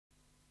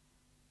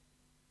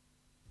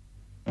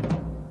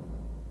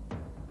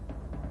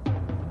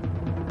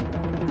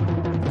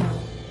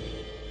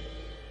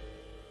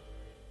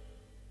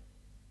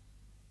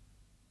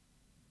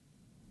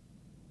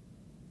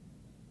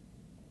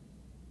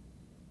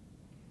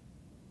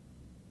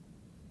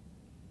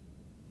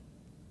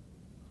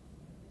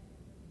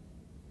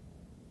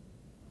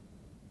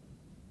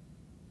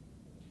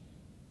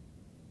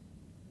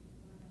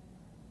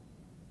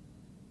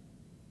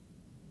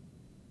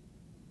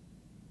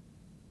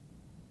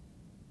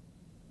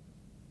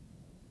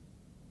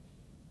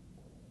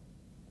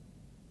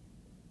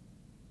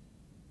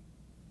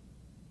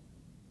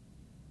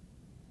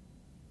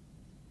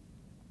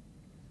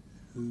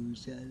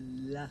Who's a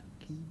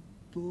lucky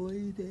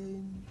boy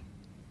then?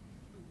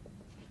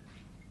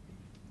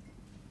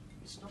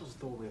 It's not as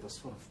though we're the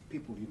sort of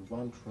people you'd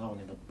want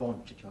round in a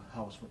bunch at your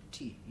house for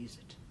tea, is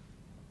it?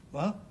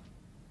 What?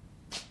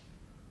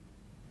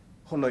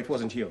 Oh, no, it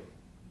wasn't you.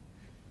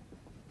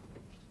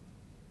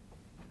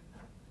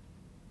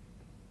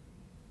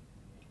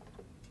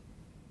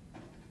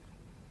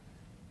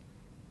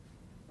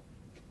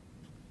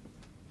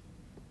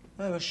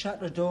 Oh, well, shut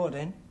the door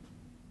then.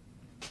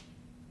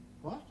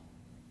 What?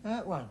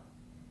 That one.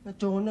 The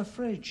door in the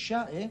fridge.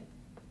 Shut it.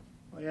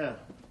 Oh, yeah,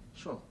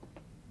 sure.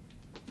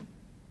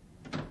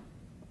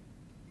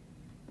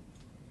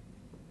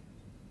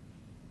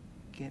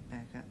 Get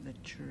back up the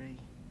tree.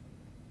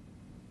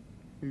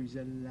 Who's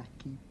a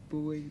lucky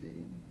boy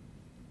then?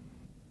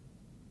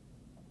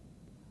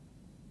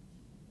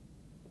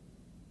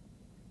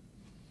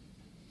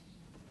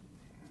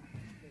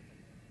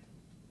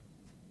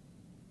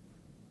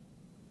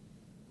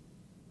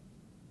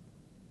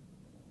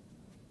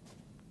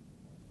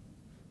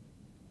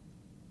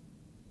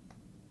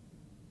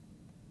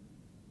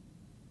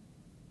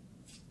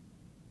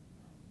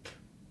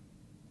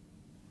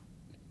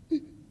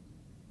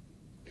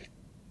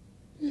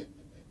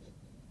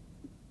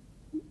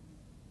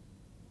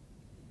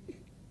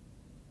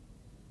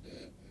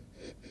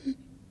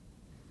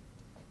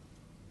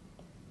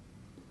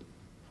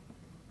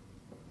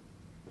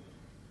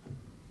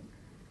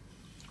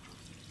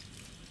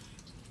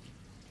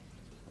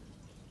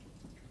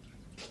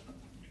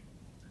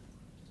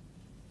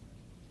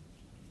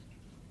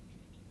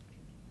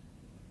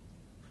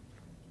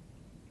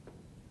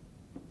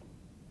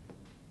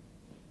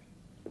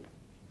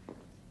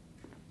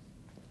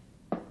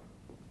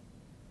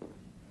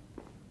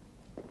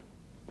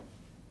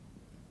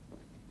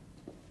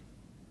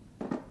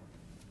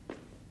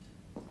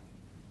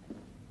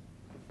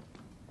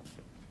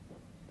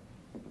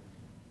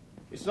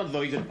 It's not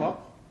though, is it,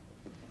 Pop?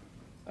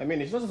 I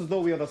mean, it's not as though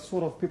we are the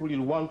sort of people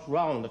you'll want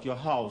round at your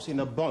house in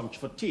a bunch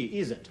for tea,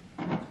 is it?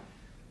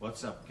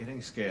 What's up?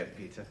 Getting scared,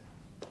 Peter?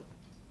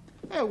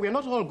 Hey, we're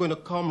not all going to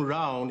come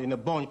round in a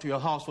bunch to your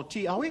house for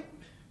tea, are we?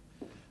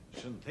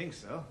 Shouldn't think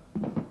so.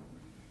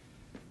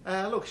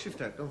 Look,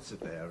 shift out. Don't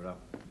sit there.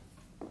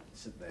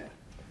 Sit there.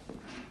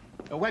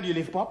 Where do you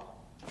live, Pop?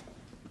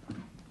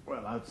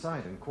 Well,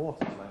 outside in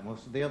quarters, like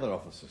most of the other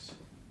officers.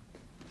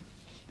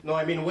 No,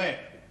 I mean where?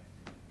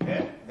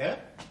 There?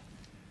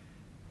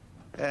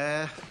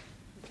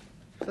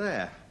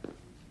 There.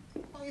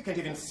 Oh, you can't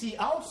even see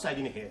outside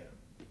in here.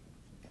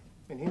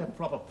 I mean, in a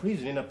proper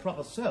prison, in a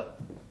proper cell.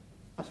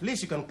 At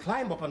least you can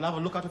climb up and have a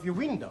look out of your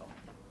window.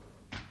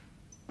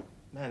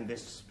 Man,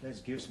 this place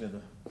gives me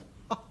the...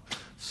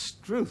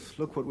 Struth,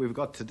 look what we've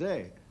got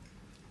today.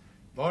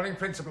 Morning,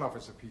 Principal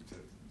Officer Peter.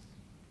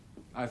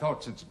 I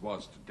thought since it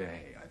was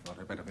today, I thought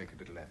I'd better make a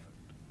little effort.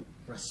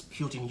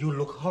 Rasputin, you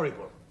look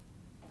horrible.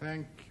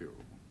 Thank you.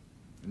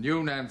 And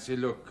you, Nancy,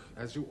 look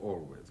as you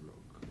always look.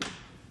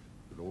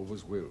 You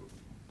always will.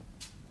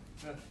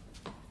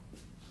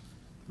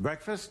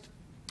 Breakfast?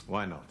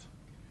 Why not?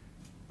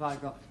 Have I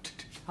got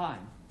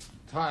time?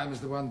 Time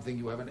is the one thing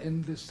you have an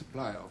endless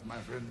supply of, my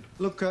friend.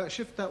 Look,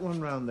 shift that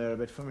one round there a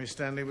bit for me,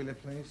 Stanley, will you,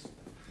 please?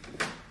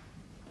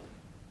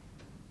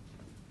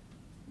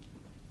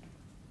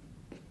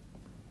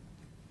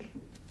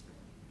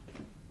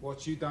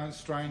 Watch you don't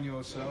strain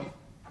yourself.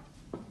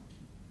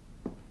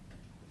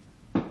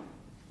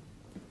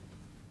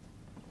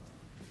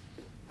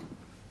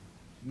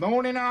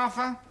 Morning,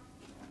 Arthur.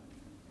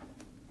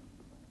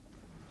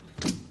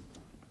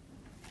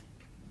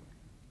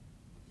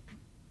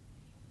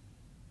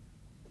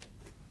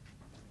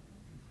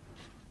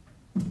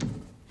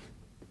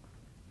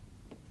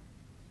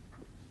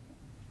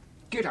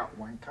 Get up,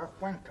 wanker,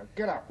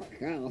 get up.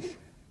 Girls,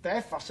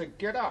 Deaf, I said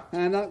get up.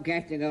 I'm not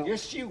getting up.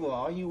 Yes, you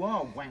are,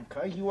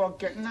 wanker, you are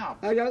getting up.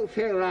 I don't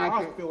feel like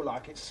I it. feel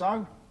like it,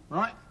 so,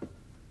 right?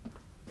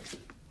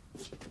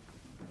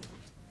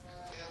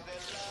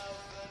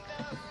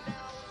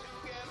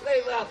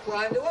 Leave off,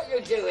 Grinder, what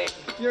you doing?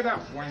 Get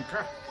up,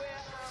 wanker.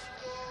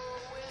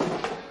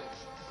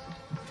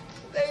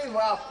 Leave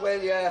off,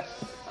 will you?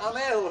 I'm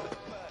ill.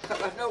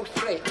 There's no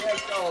sleep,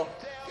 that's all.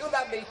 You'll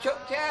have me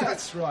chucked out.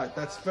 That's right,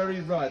 that's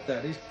very right,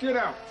 that is. Get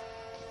up.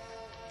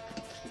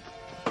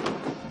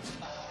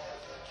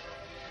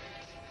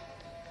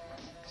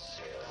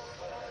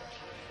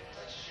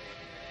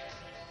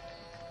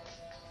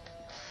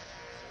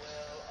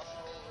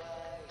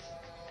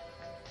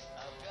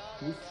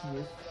 Thank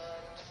you.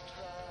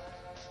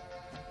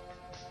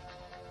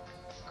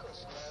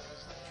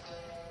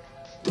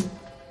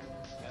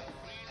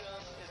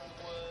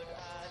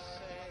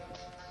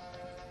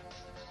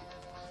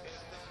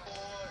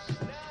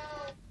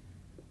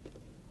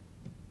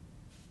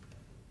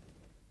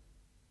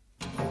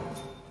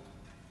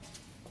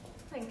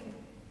 Thank you.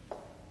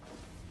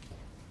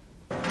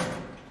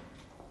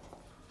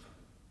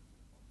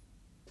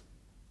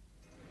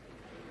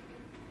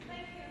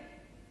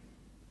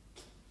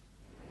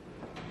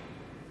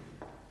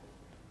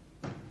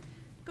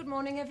 Good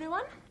morning,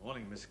 everyone.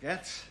 Morning, Miss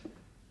Getz.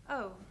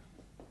 Oh,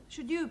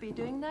 Should you be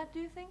doing that,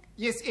 do you think?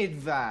 Yes,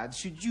 Edvard,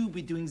 should you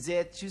be doing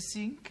that, you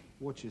think?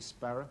 Watch your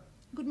sparrow.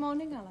 Good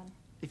morning, Alan.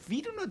 If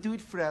we do not do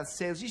it for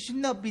ourselves, it should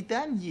not be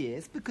done,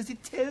 yes, because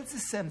it tells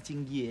us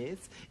something,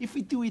 yes. If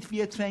we do it,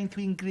 we are trying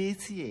to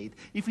ingratiate.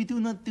 If we do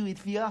not do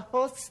it, we are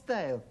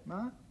hostile,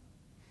 huh?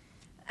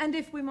 And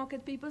if we mock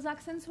at people's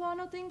accents who are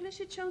not English,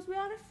 it shows we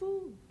are a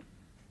fool.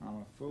 I'm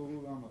a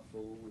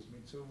fool, it's me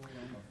too,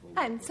 I'm a fool.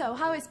 And so,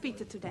 how is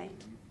Peter today?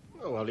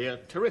 Oh, well, yeah,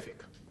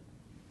 terrific.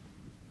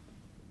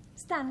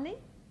 Stanley?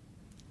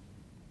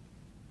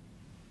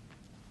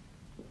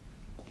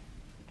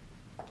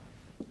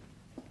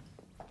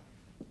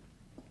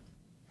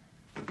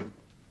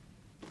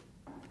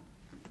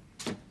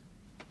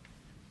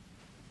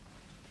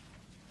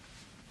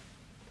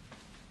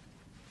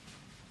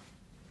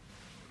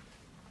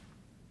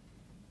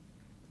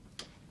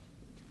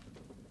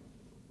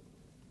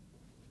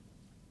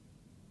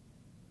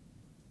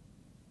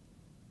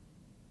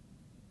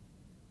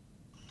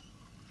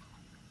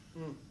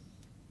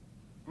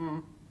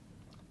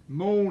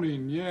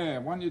 Morning, yeah.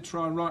 Why don't you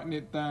try writing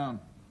it down?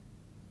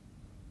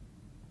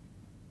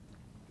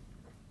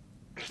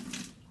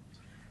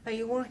 Hey,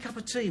 you want a cup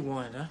of tea,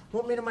 Winder?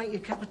 Want me to make you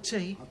a cup of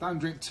tea? I don't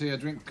drink tea, I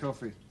drink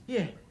coffee.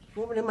 Yeah.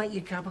 Want me to make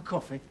you a cup of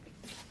coffee?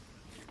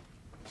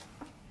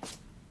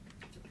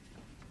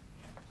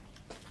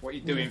 What are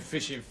you doing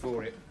fishing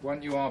for it? Why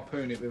don't you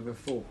harpoon it with a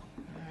fork?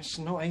 It's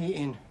not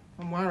eating.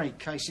 I'm worried in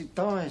case it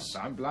dies.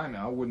 Don't blame me,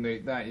 I wouldn't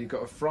eat that. You've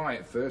got to fry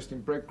it first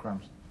in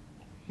breadcrumbs.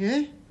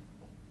 Yeah?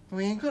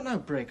 We ain't got no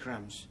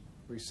breadcrumbs.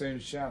 We soon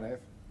shall have.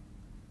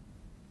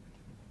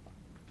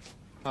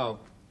 Oh.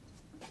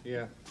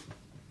 Yeah.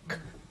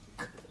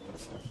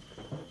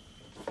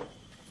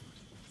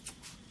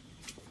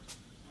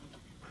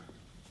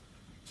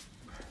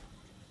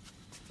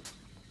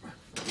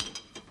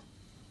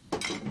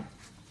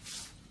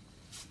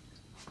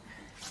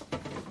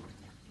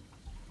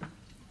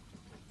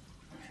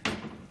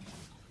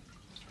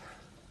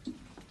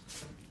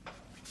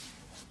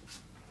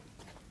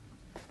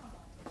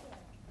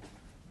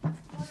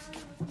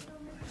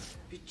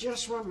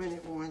 Just 1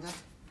 minute, Winder.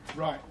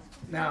 Right,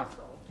 now,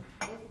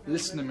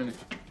 listen a minute.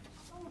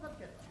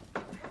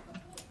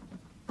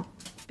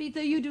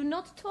 Peter, you do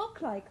not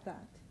talk like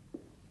that.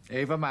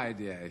 Ava, my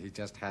dear, he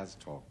just has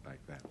talked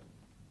like that.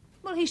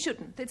 Well, he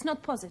shouldn't. It's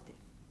not positive.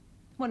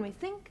 When we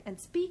think and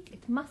speak,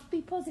 it must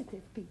be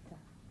positive, Peter.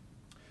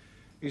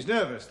 He's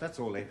nervous, that's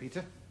all,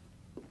 Peter?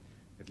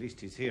 At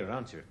least he's here,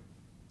 aren't you?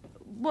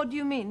 What do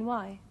you mean?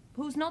 Why?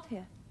 Who's not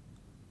here?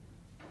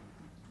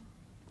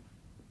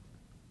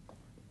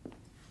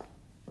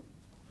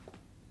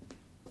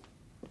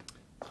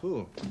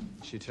 Cool.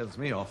 She tells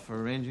me off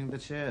for arranging the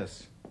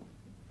chairs.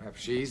 Perhaps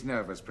she's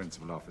nervous,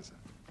 Principal Officer.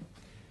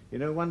 You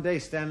know, one day,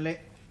 Stanley,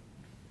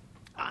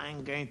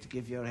 I'm going to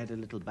give your head a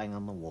little bang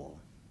on the wall.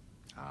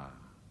 Ah.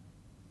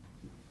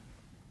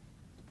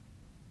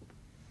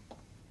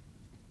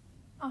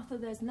 Arthur,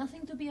 there's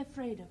nothing to be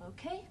afraid of,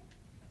 okay?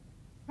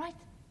 Right?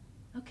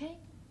 Okay?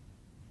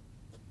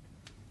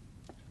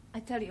 I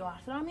tell you,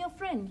 Arthur, I'm your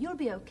friend. You'll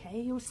be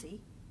okay, you'll see.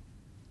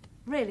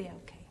 Really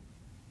okay.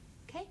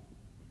 Okay?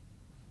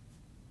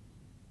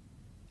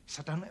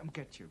 So don't let them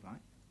get you,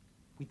 right?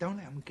 We don't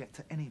let them get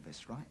to any of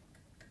us, right?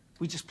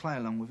 We just play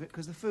along with it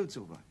because the food's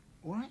all right.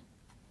 All right?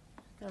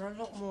 They're a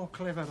lot more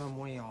clever than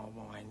we are,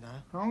 Winder.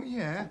 Oh,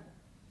 yeah?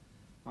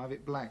 I have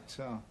it black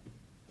tar.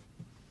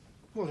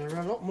 Well, they're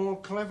a lot more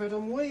clever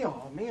than we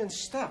are, me and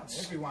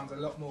Stutz. Everyone's a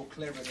lot more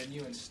clever than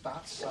you and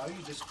Stutz, so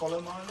you just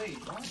follow my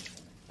lead, right?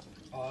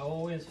 I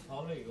always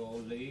follow your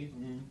lead.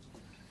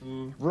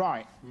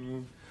 Right.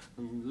 And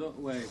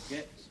look where it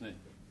gets me.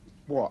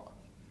 What?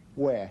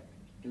 Where?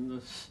 In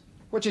the...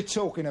 What you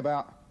talking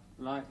about?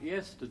 Like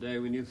yesterday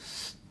when you...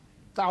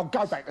 Oh,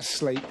 go back to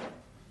sleep.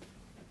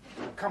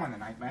 Come on then,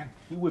 mate, man.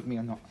 You with me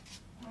or not?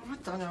 I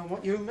don't know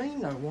what you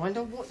mean, though,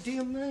 Winder. What do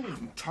you mean? I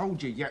haven't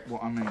told you yet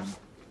what I mean.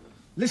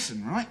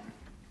 Listen, right?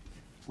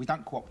 We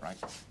don't cooperate.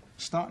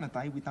 Starting the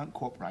day, we don't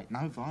cooperate.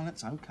 No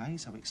violence, OK,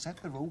 so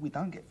accept the rule. We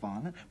don't get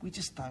violent. We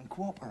just don't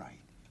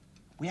cooperate.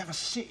 We have a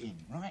sit-in,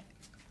 right?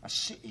 A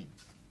sit-in.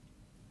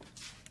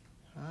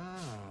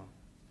 Oh.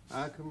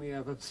 How can we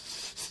have a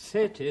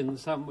sit-in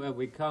somewhere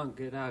we can't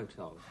get out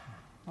of?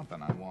 I don't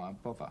know why I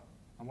bother.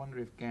 I wonder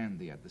if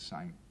Gandhi had the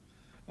same.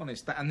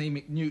 Honest, that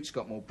anemic Newt's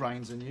got more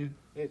brains than you.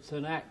 It's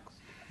an axe.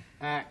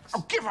 Axe.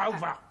 Oh, give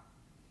over!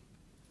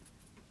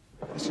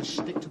 Let's just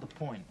stick to the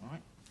point,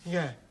 right?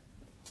 Yeah.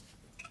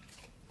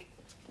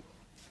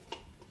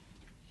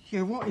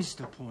 Yeah, what is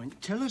the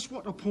point? Tell us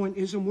what the point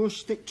is and we'll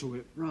stick to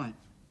it, right?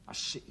 A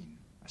sit-in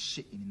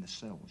in the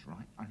cells,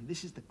 right? Only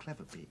this is the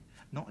clever bit.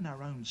 Not in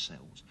our own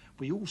cells.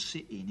 We all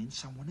sit in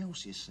someone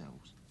else's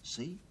cells.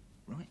 See?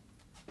 Right?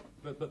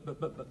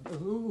 But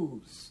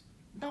whose?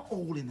 Not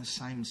all in the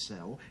same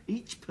cell.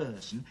 Each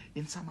person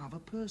in some other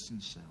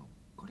person's cell.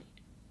 Got it?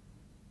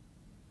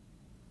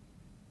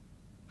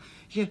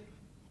 Yeah,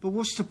 but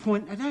what's the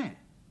point of that?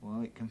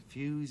 Well, it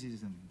confuses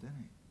them, doesn't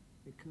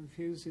it? It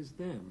confuses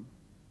them.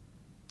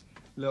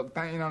 Look,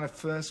 don't you know the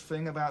first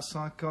thing about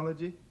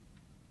psychology?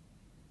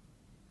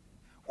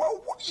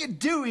 Well, what What are you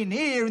doing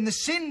here in the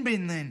sin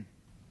bin, then?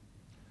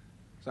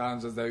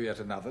 Sounds as though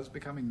yet another's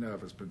becoming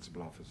nervous,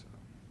 Principal Officer.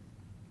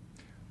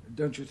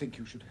 Don't you think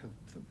you should help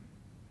them?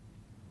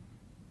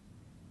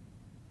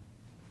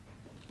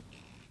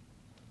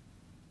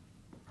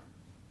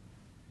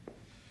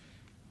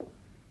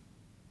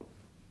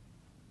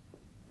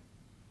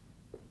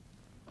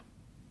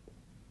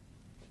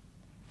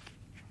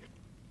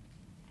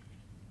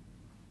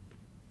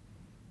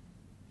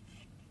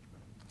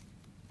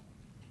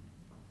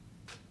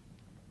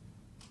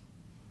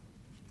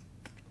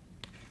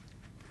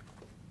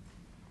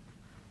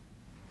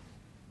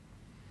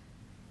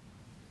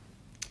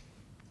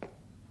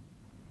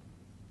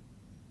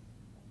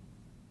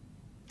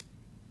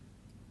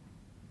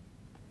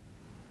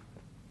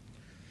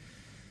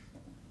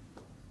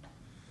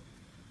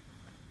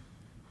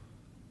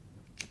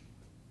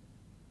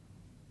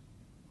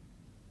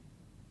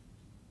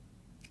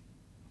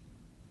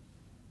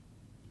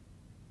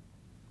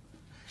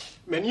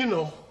 Man, you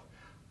know,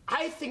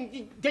 I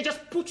think they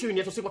just put you in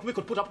here to see what we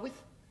could put up with.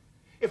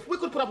 If we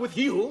could put up with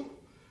you,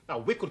 now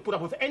we could put up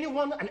with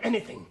anyone and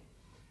anything.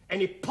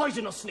 Any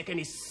poisonous snake,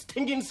 any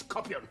stinging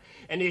scorpion,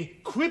 any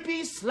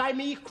creepy,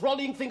 slimy,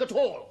 crawling thing at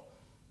all.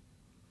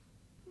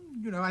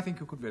 You know, I think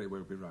you could very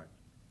well be right.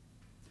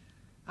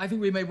 I think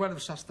we may well have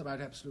sussed them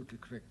out absolutely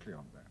correctly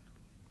on that.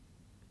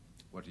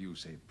 What do you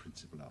say,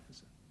 Principal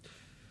Officer?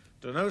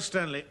 Dunno,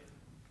 Stanley.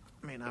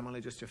 I mean, I'm only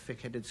just your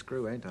thick-headed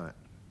screw, ain't I?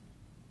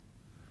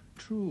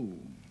 True.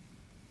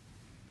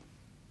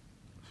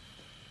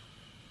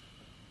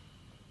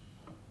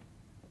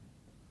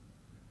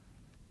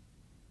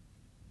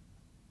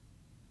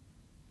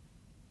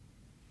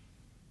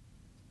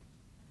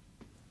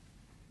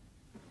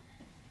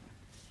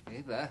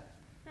 Eva,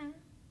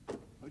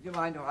 would you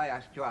mind if I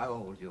asked you how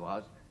old you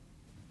was?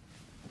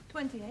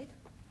 28.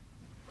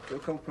 You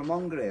come from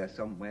Hungary or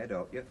somewhere,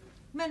 don't you?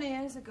 Many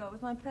years ago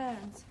with my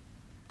parents.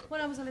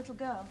 When I was a little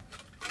girl.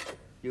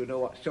 You know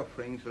what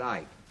suffering's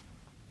like.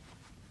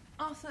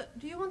 Arthur,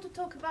 do you want to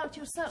talk about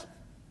yourself?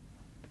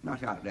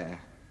 Not out there.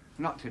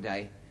 Not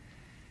today.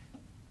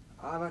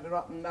 I've had a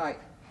rotten night.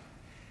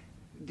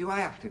 Do I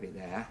have to be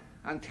there?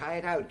 I'm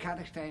tired out. Can't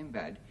I stay in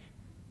bed?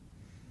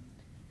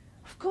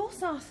 Of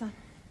course, Arthur.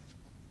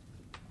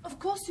 Of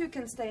course you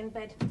can stay in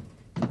bed.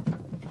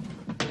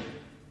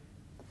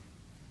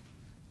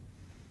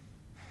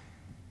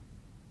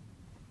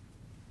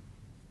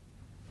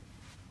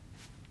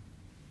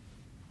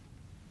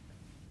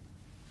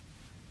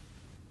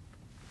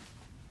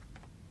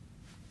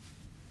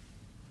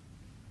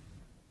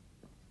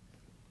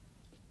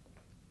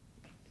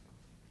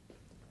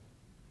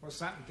 What's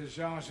happened to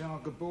Jean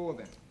Gabor,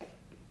 then?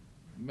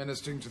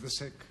 Ministering to the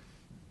sick.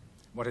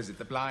 What is it,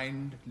 the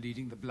blind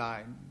leading the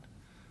blind?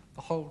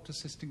 The halt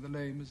assisting the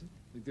lame, is it?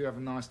 You do have a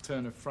nice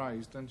turn of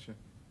phrase, don't you?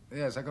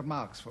 Yes, I got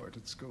marks for it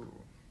at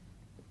school.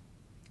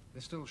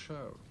 They still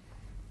show.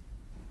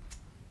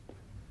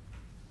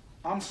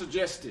 I'm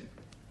suggesting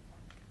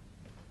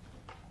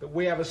that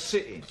we have a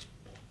sit-in.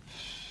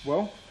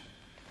 Well,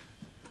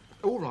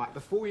 all right,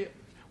 before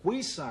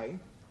we say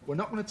we're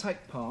not going to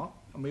take part,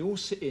 and we all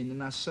sit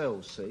in our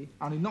cells, see?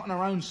 Only not in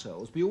our own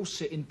cells, we all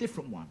sit in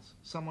different ones,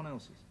 someone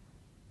else's.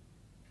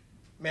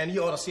 Man,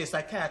 you ought to see a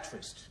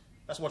psychiatrist.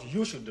 That's what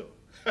you should do.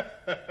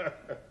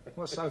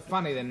 What's so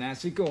funny then,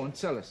 Nancy? Go on,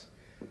 tell us.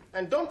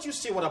 And don't you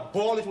see what a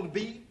ball it would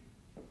be?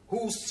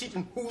 Who's sit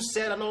in whose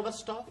cell and all that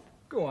stuff?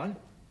 Go on.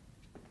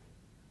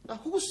 Now,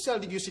 whose cell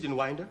did you sit in,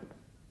 Winder?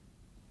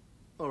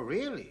 Oh,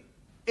 really?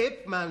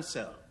 Ape Man's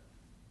cell.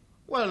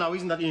 Well, now,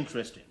 isn't that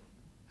interesting?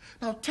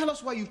 Now, tell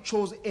us why you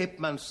chose Ape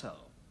Man's cell.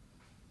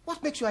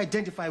 What makes you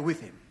identify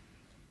with him?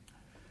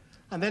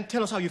 And then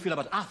tell us how you feel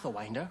about Arthur,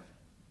 Winder.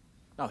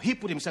 Now, he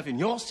put himself in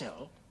your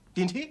cell,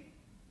 didn't he?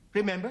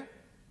 Remember?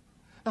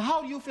 Now,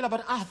 how do you feel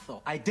about Arthur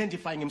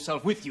identifying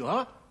himself with you,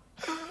 huh?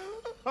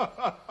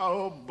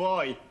 Oh,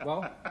 boy.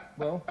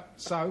 Well.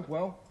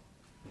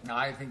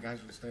 I think I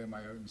shall stay in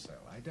my own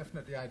cell. I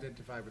definitely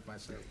identify with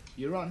myself.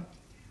 You're on.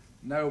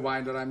 No,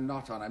 Winder, I'm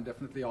not on. I'm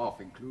definitely off.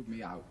 Include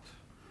me out.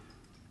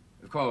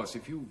 Of course,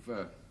 if you've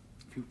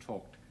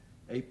talked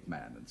Ape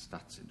Man and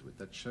stats into it,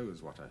 that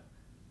shows what a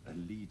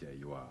leader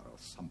you are or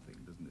something,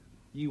 doesn't it?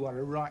 You are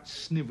a right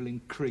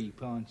snivelling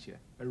creep, aren't you?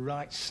 A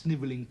right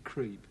snivelling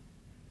creep.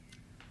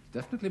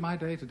 Definitely my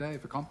day today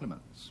for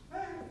compliments.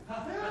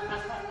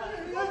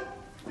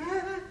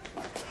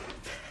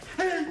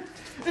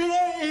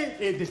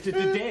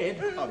 Dead?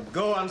 Oh,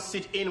 go and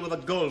sit in with a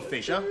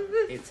goldfish, huh?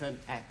 It's an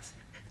axe.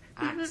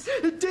 Axe.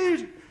 It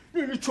did.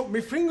 Nearly took me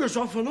fingers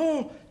off and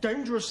all.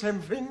 Dangerous, them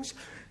things.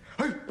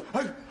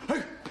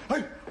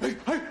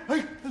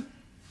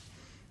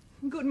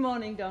 Good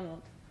morning,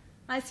 Donald.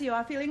 I see you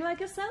are feeling like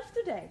yourself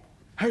today.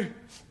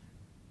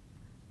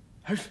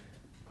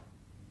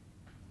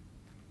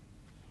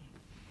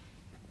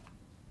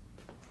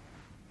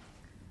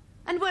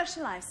 And where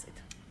shall I sit?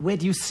 Where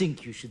do you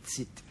think you should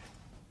sit?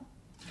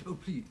 Oh,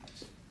 please,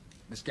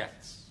 Miss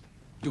Gatz,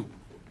 do.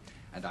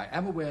 And I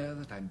am aware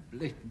that I'm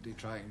blatantly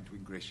trying to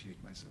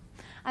ingratiate myself.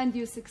 And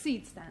you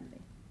succeed,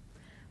 Stanley.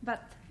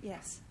 But,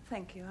 yes,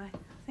 thank you. I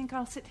think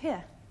I'll sit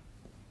here.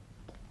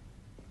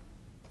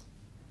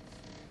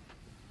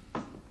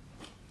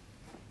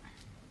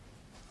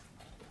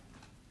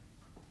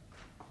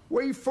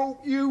 We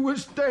thought you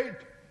was dead.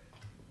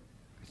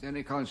 If it's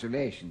any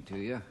consolation to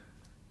you,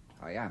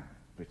 I am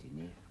pretty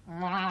near. All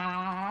right,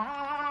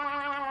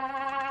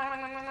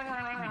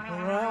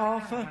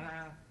 Arthur.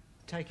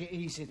 Take it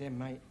easy then,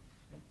 mate.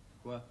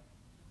 What?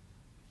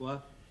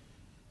 What?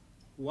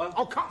 What?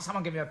 Oh, can't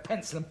someone give me a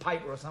pencil and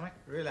paper or something?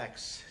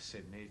 Relax,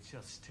 Sidney.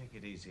 Just take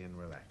it easy and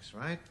relax,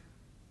 right?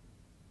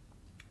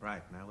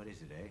 Right, now what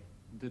is it, eh?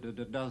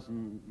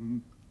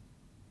 Doesn't...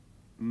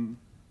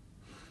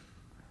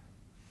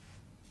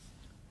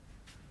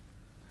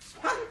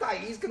 One day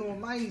he's going to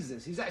amaze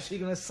us. He's actually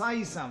going to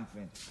say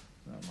something.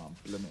 Oh, my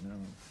blooming hell.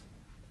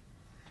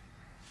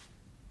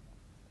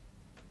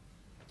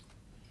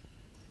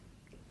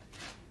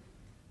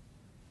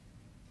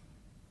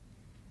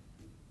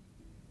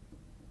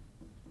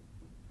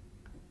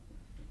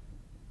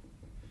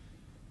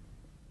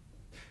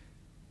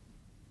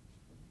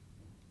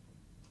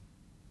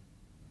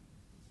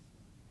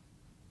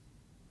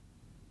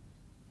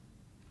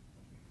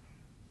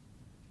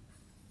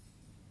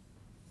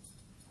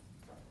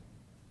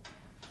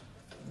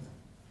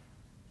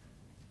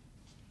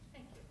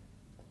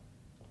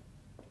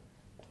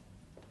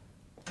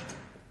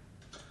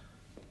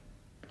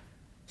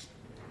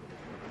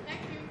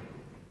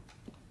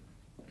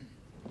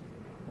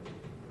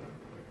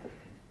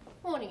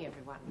 Morning,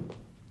 everyone.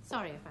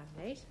 Sorry if I'm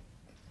late.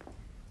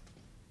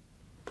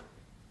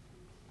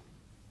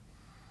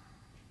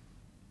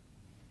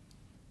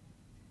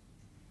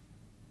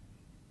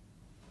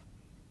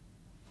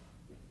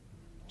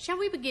 Shall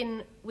we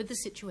begin with the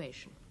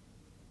situation?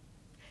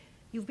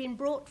 You've been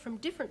brought from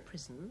different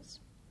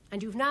prisons,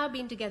 and you've now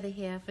been together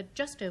here for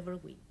just over a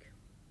week.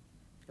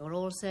 You're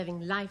all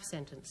serving life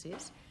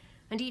sentences,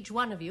 and each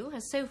one of you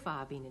has so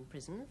far been in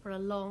prison for a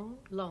long,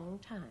 long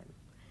time.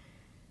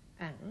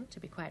 And, to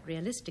be quite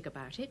realistic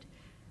about it,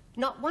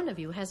 not one of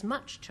you has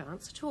much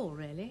chance at all,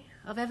 really,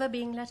 of ever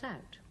being let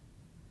out.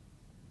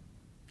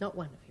 Not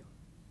one of you.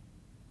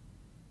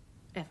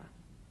 Ever.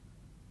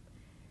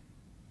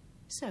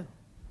 So,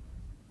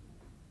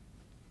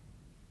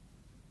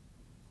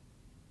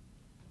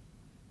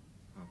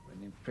 I've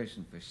been in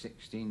prison for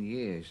 16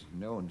 years.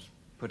 No one's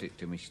put it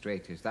to me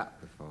straight as that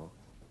before.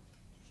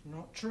 It's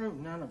not true.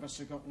 None of us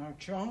have got no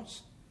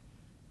chance.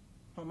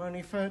 I'm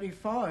only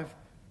 35.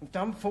 I've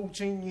done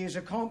 14 years. I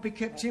can't be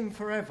kept in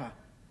forever.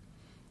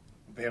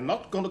 They're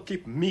not going to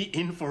keep me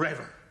in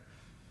forever.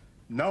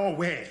 No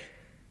way.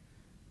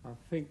 I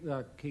think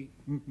they'll keep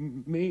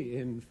me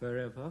in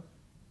forever.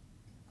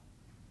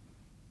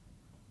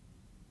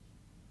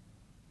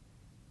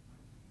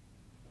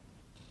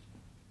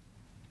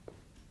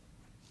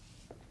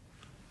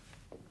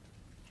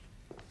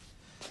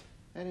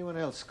 Anyone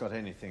else got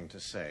anything to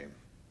say?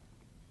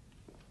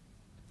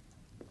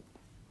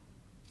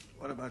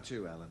 What about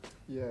you, Alan?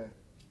 Yeah.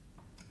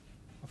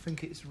 I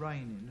think it's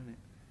raining, isn't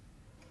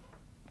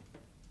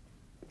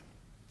it?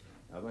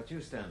 How about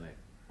you, Stanley?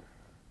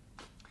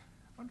 I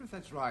wonder if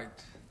that's right.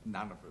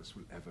 None of us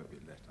will ever be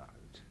let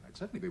out. I'd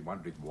certainly be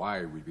wondering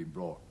why we've been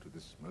brought to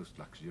this most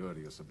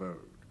luxurious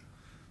abode.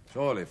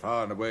 Surely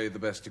far and away the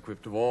best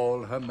equipped of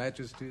all Her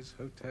Majesty's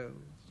hotels.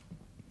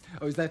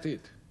 Oh, is that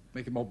it?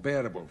 Make it more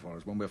bearable for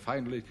us when we're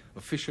finally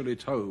officially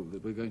told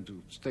that we're going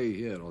to stay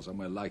here or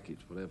somewhere like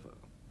it forever.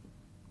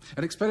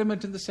 An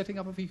experiment in the setting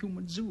up of a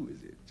human zoo,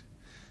 is it?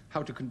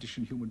 How to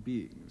condition human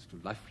beings to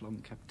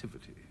lifelong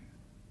captivity.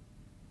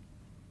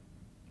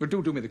 But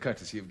do me the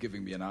courtesy of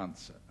giving me an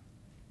answer.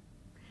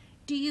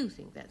 do you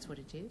think that's what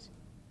it is?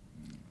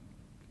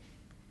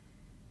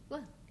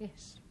 Well,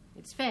 yes,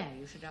 it's fair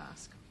you should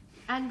ask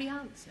and be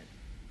answered.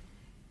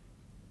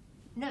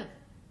 No,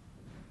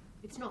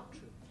 it's not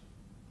true.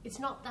 It's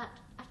not that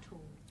at all.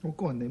 Well,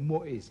 go on then,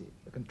 what is it?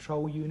 A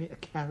control unit, a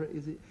carrot,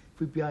 is it? If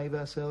we behave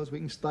ourselves, we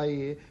can stay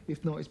here.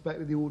 If not, it's back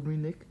to the ordinary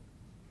Nick.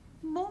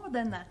 More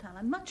than that,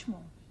 Alan, much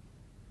more.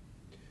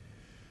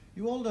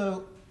 You all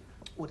know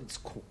what it's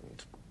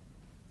called.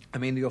 I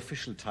mean, the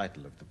official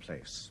title of the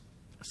place.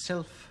 A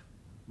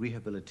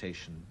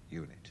self-rehabilitation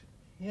unit.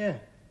 Yeah,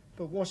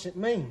 but what's it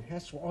mean?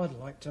 That's what I'd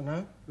like to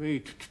know.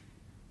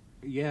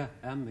 Yeah,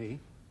 and me.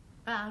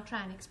 I'll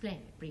try and explain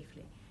it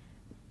briefly.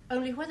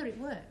 Only whether it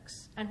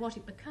works and what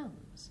it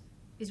becomes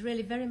is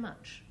really very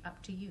much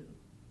up to you.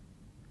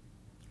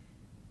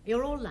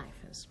 You're all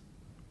lifers,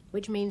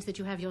 which means that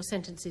you have your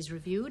sentences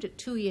reviewed at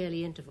 2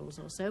 yearly intervals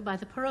or so by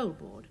the parole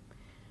board.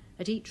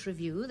 At each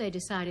review, they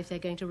decide if they're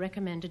going to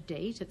recommend a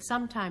date at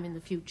some time in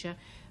the future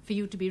for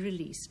you to be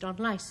released on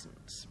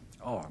licence.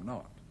 Oh, I'm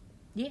not.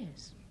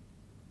 Yes.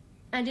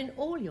 And in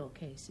all your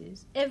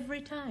cases,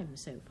 every time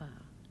so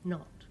far,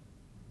 not.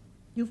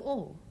 You've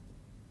all,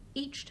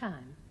 each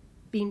time,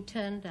 been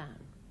turned down.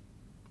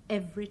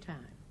 Every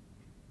time.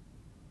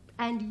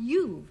 And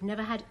you've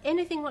never had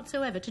anything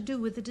whatsoever to do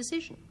with the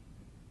decision.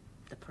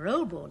 The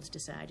parole board's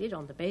decided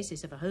on the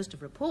basis of a host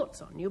of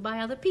reports on you by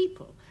other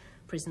people,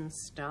 prison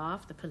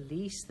staff, the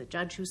police, the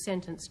judge who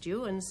sentenced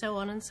you, and so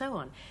on and so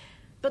on.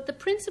 But the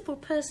principal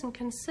person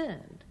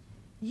concerned,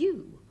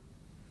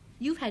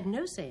 you've had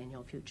no say in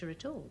your future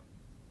at all.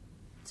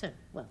 So,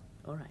 well,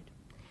 all right.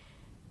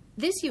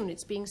 This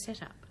unit's being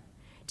set up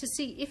to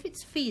see if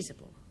it's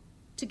feasible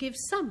to give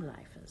some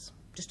lifers,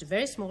 just a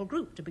very small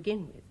group to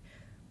begin with,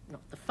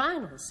 not the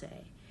final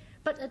say,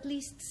 but at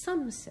least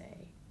some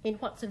say in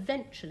what's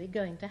eventually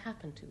going to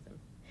happen to them,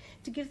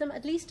 to give them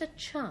at least a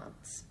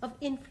chance of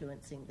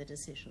influencing the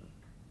decision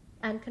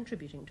and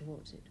contributing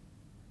towards it.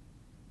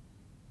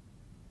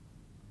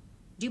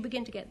 Do you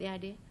begin to get the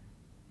idea?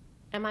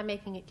 Am I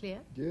making it clear?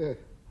 Yeah.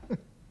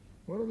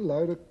 What a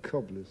load of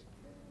cobblers.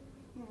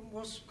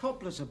 What's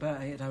cobblers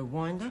about here, though,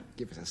 Winder?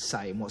 Give us a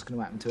say in what's going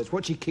to happen to us.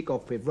 What you kick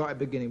off with right at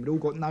the beginning? We've all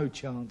got no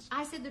chance.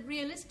 I said that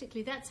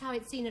realistically, that's how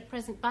it's seen at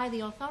present by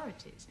the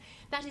authorities.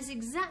 That is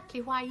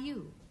exactly why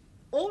you,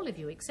 all of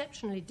you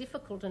exceptionally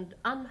difficult and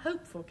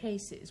unhopeful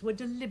cases, were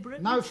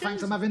deliberately No, chosen.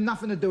 thanks, I'm having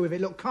nothing to do with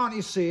it. Look, can't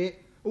you see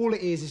it? All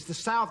it is to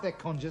salve their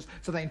conscience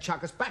so they can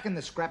chuck us back in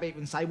the scrap heap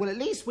and say, well, at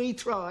least we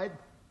tried.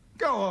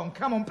 Go on,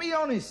 come on, be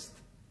honest.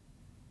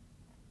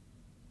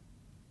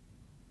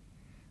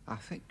 I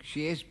think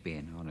she is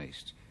being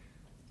honest.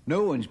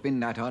 No one's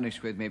been that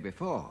honest with me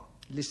before.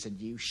 Listen,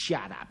 you,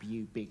 shut up,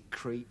 you big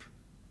creep.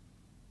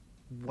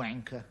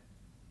 Wanker.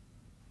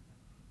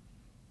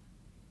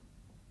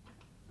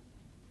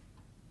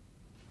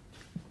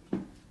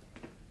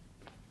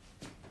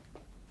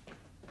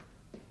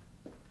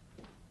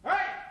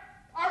 Hey!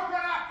 Open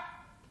up!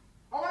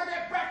 I want to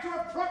get back to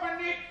a proper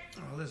nick!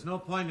 Oh, there's no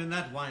point in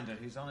that, Winder.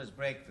 He's on his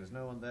break. There's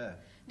no one there.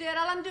 Dear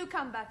Alan, do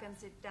come back and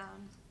sit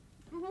down.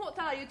 What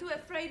are you, too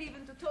afraid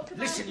even to talk about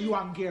Listen, it? you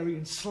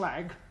Hungarian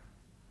slag.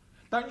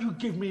 Don't you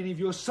give me any of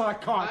your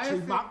psychiatry,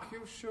 muck. I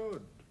think you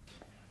should.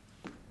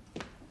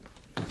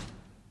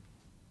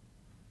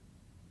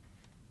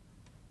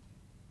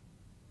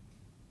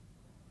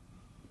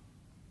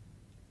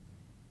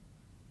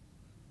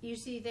 You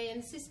see, they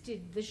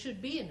insisted there should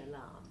be an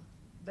alarm,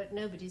 but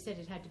nobody said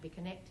it had to be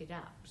connected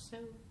up, so...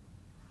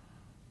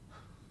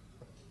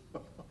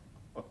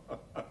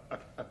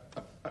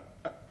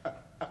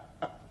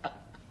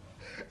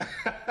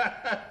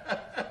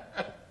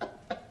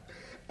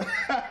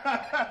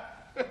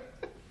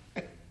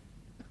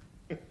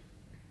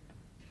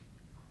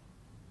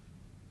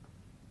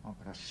 I'm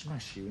going to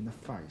smash you in the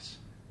face.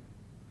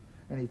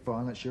 Any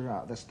violence, you're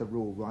out. That's the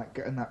rule, right?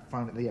 Getting that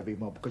phone at the heavy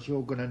mob, because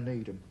you're going to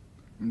need them.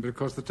 And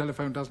because the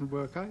telephone doesn't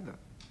work either.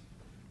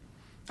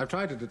 I've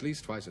tried it at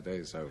least twice a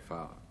day so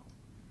far.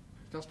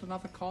 Just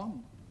another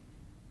con.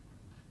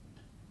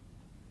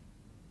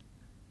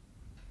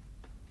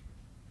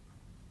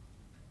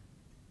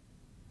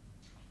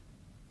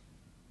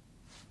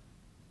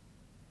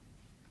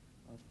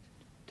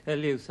 Tell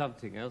you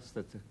something else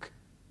that's a...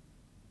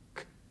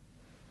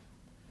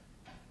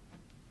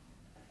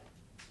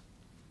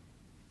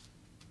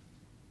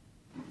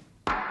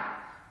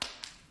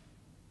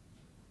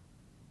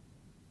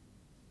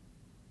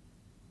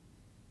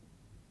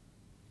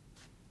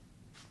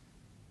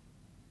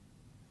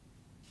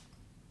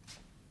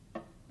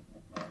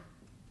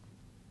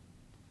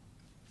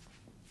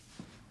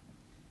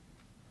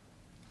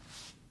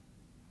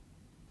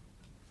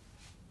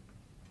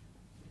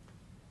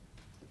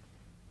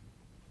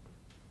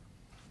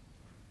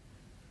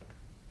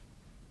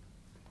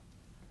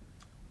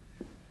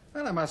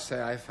 Well, I must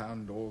say I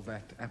found all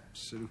that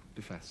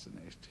absolutely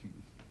fascinating.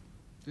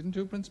 Didn't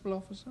you, Principal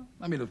Officer?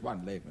 I mean, as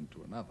one layman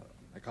to another.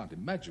 I can't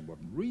imagine what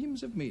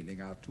reams of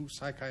meaning our two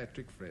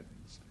psychiatric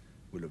friends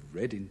will have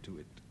read into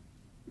it.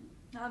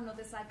 I'm not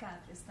a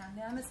psychiatrist,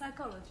 Stanley. I'm a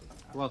psychologist.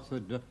 What's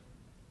the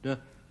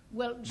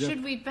Well,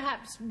 should we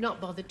perhaps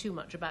not bother too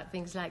much about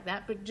things like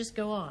that, but just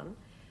go on?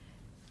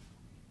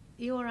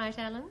 You all right,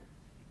 Alan?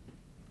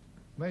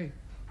 Me?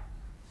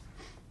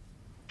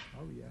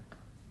 Oh, yeah.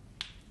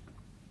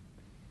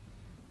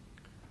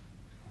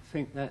 I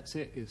think that's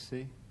it, you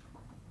see.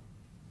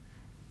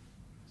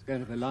 It's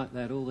going to be like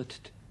that all the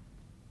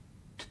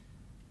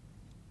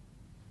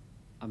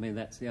I mean,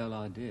 that's the whole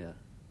idea.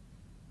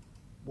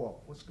 What?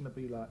 What's going to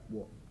be like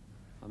what?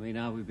 I mean,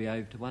 how we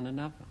behave to one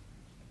another.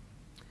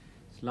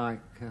 It's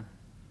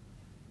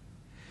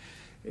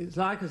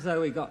like as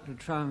though we got to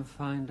try and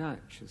find out,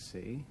 you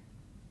see.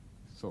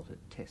 Sort of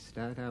test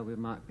out how we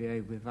might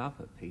behave with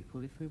other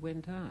people if we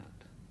went out.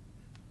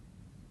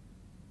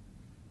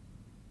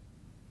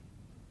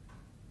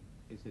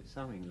 Is it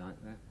something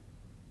like that?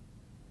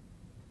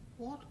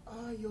 What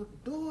are you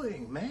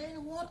doing,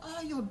 man? What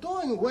are you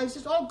doing? Where's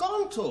this all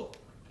gone to?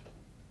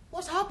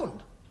 What's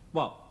happened?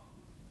 What?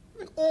 I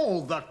mean,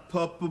 all that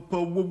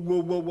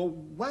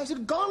where's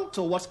it gone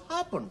to? What's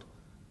happened?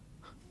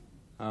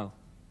 Oh,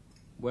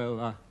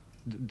 well,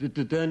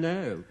 don't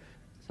know.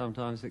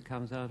 Sometimes it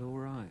comes out all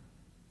right.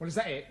 Well, is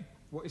that it?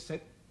 What is said?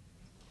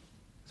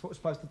 That's what we're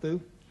supposed to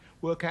do?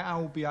 Work out how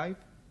we'll behave?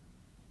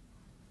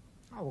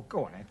 Oh, well,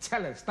 go on then,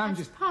 tell us. Don't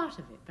That's just... part of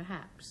it,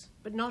 perhaps,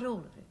 but not all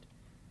of it.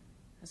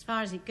 As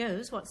far as it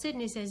goes, what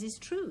Sidney says is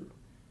true.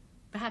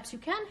 Perhaps you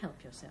can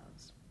help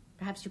yourselves.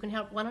 Perhaps you can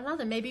help one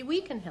another. Maybe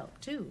we can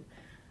help, too.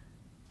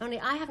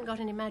 Only I haven't got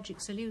any magic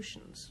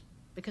solutions,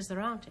 because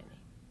there aren't any.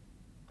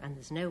 And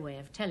there's no way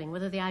of telling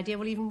whether the idea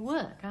will even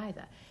work,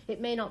 either. It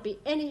may not be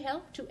any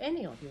help to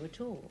any of you at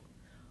all.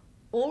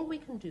 All we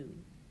can do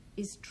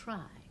is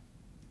try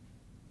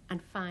and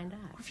find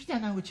out. If you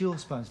don't know what you're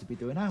supposed to be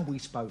doing, how are we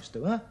supposed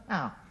to, huh?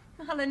 How?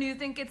 Well, and you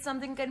think it's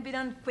something can be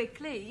done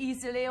quickly,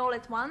 easily, all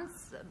at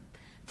once?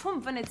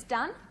 Poof, and it's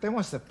done? Then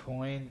what's the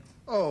point?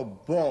 Oh,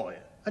 boy.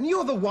 And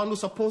you're the one who's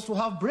supposed to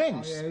have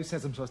brains. Oh, yeah, who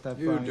says I'm supposed to have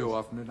You brains? do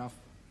often enough.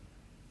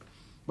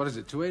 What is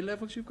it, 2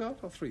 A-levels you've got,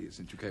 or 3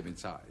 since you came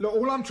inside? Look,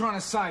 all I'm trying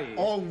to say is...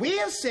 All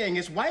we're saying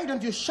is, why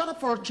don't you shut up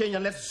for a change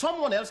and let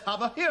someone else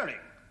have a hearing?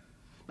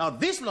 Now,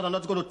 this lot are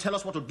not going to tell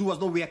us what to do as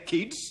though we're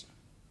kids,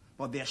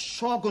 but they're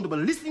sure going to be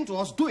listening to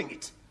us doing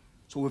it.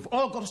 So we've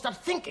all got to start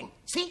thinking,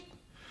 see?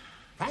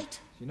 Right?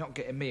 You're not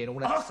getting me and all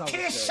that...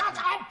 Okay, shut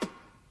up!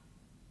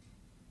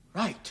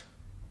 Right.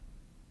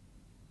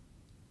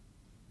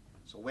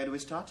 So where do we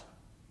start?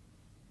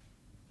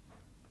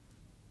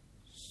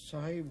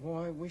 Say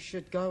why we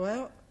should go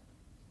out?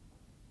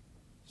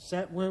 Is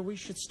that where we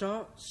should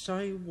start?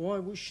 Say why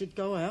we should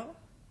go out?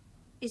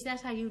 Is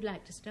that how you'd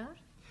like to start?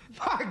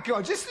 My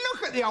God, just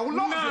look at the old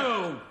lot.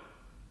 No!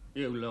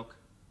 You look.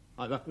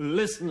 Either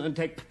listen and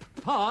take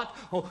part,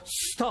 or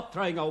stop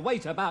throwing your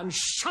weight about and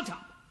shut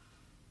up.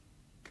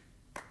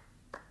 Are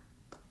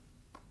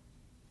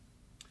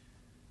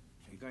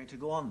you going to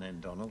go on then,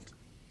 Donald?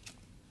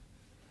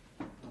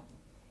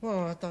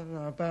 Well, I don't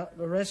know about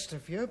the rest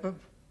of you, but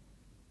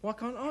why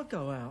can't I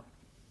go out?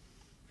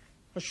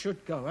 I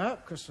should go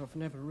out, because I've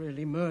never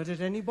really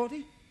murdered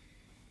anybody.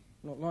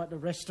 Not like the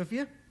rest of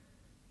you.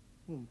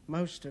 Well,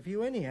 most of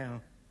you, anyhow.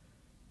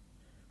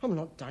 I'm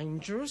not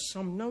dangerous.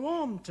 I'm no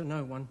harm to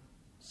no one.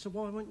 So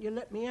why won't you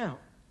let me out?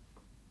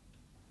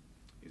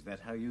 Is that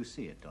how you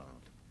see it,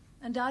 Donald?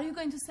 And are you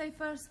going to say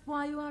first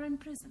why you are in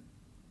prison?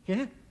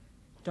 Yeah?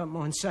 Don't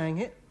mind saying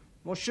it.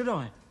 What should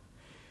I?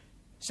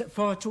 Set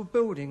fire to a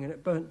building and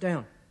it burnt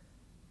down.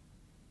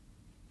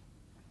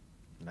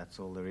 And that's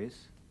all there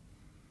is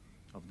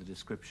of the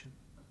description?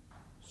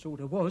 That's all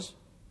there was.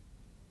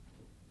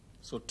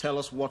 So tell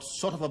us what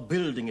sort of a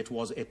building it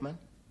was, Ape Man.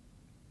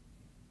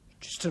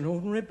 Just an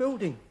ordinary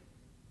building.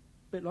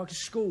 Bit like a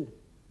school.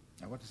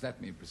 Now, what does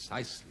that mean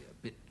precisely, a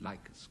bit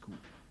like a school?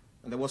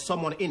 And there was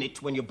someone in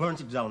it when you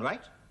burnt it down,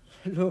 right?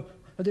 Look,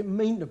 I didn't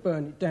mean to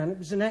burn it down. It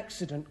was an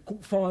accident.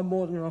 Caught fire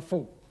more than I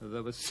thought.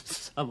 There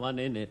was someone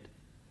in it.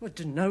 I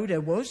didn't know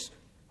there was.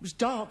 It was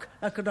dark.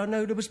 How could I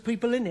know there was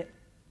people in it?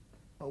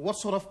 What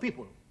sort of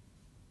people?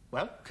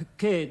 Well?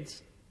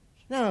 Kids.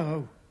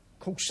 No, of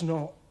course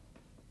not.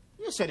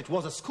 You said it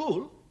was a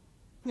school.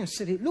 I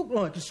said it looked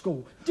like a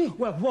school.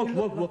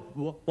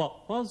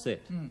 What was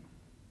it?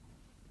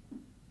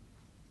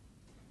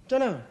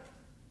 Dunno.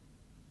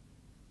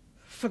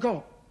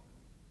 Forgot.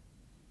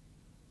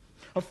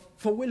 I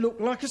thought we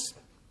looked like a...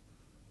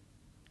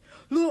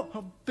 Look,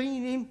 I've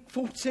been in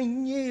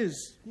 14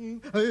 years.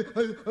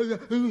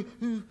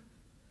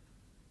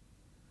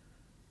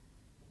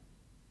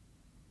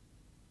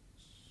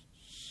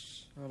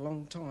 A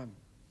long time.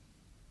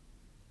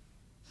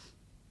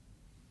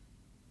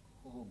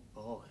 Oh,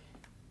 boy.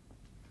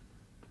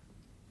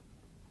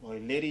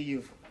 Boy, lady,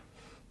 you've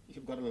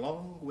got a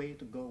long way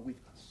to go with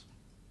us.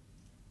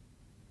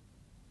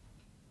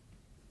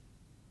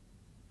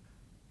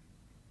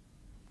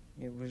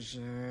 It was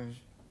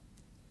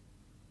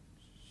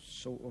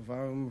sort of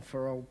home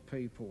for old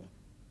people.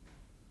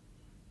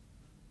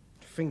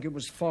 I think it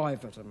was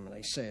 5 of them,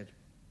 they said.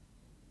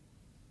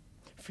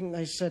 I think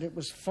they said it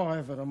was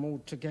 5 of them all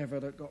together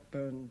that got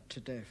burned to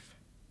death.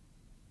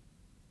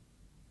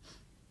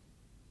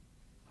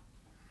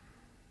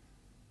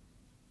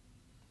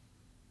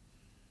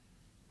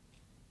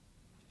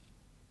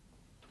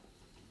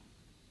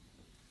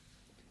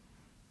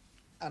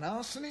 An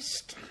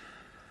arsonist,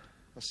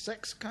 a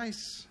sex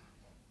case,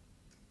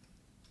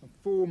 and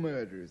 4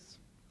 murderers.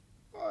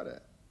 What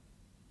a...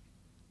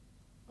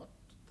 Not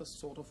the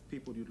sort of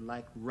people you'd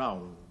like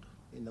round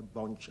in a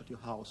bunch at your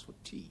house for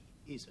tea,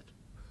 is it?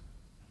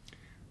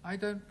 I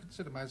don't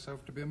consider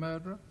myself to be a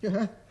murderer.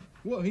 Yeah?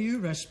 What are you,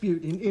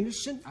 Rasputin?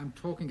 Innocent? I'm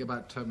talking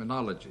about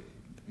terminology.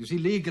 You see,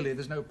 legally,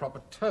 there's no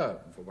proper term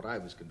for what I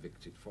was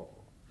convicted for.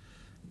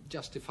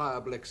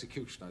 Justifiable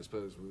execution, I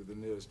suppose, would be the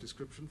nearest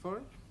description for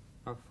it.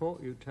 I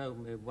thought you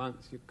told me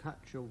once you cut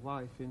your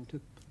wife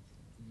into...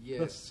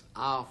 Yes,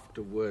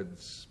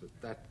 afterwards, but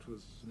that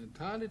was an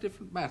entirely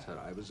different matter.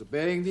 I was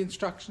obeying the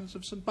instructions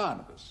of St.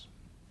 Barnabas.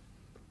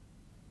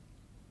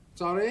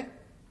 Sorry?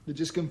 You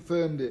just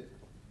confirmed it.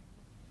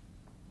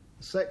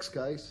 A sex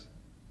case,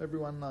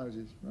 everyone knows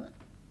it, right?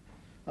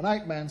 An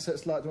ape man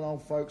sets light to an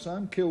old folks'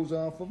 home, kills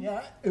half of them.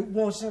 Yeah, it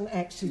was an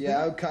accident.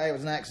 Yeah, OK, it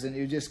was an accident.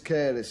 You were just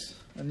careless.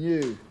 And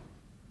you,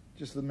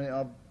 just the minute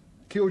I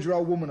killed your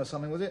old woman or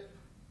something, was it?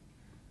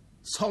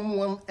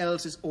 Someone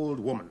else's old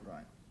woman.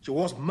 Right. She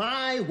was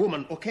my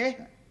woman, okay?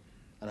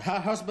 And her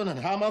husband and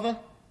her mother,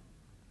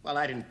 well,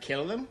 I didn't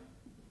kill them.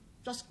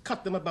 Just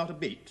cut them about a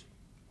bit.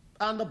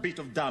 And a bit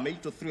of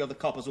damage to 3 of the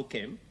coppers who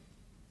came.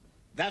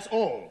 That's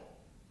all.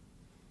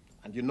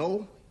 And you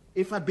know,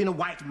 if I'd been a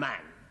white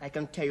man, I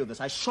can tell you this,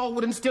 I sure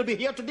wouldn't still be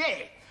here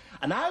today.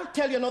 And I'll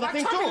tell you another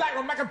thing, too. Tell me later,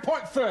 I'll make a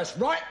point first,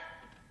 right?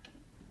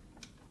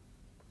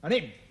 And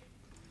him.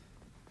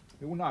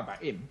 You all know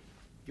about him.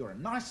 You're a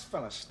nice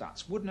fella,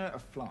 Stutz. Wouldn't hurt a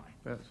fly.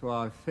 That's what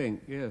I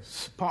think,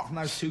 yes. Apart from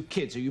those 2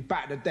 kids who you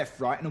battered to death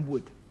right in a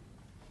wood.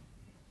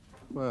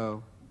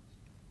 Well,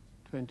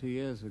 20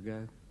 years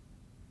ago.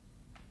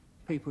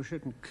 People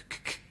shouldn't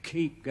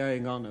keep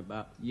going on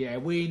about... Yeah,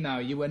 we know.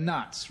 You were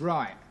nuts,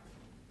 right.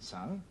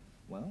 So,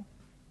 well,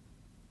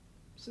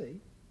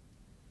 see?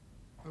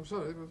 I'm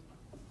sorry,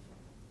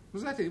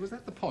 was that it? Was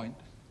that the point?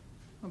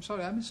 I'm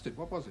sorry, I missed it.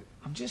 What was it?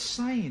 I'm just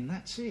saying,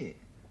 that's it.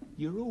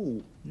 You're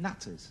all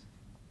nutters.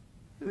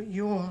 But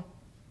you're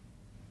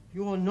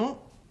not?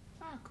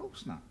 Ah, of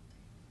course not.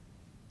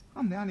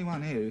 I'm the only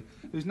one here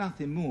who's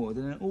nothing more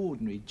than an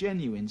ordinary,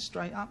 genuine,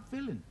 straight-up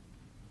villain.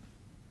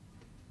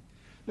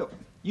 Look,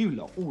 you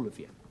lot, all of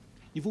you,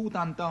 you've all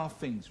done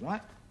daft things,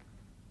 right?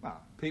 Well,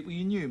 people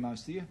you knew,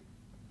 most of you.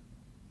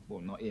 Well,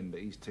 not him, but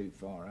he's too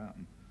far out.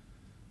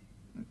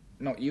 And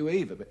not you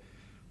either, but...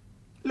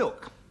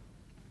 Look,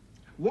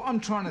 what I'm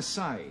trying to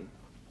say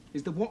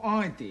is that what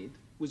I did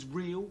was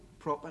real,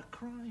 proper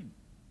crime.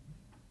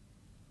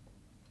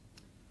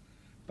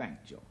 Bank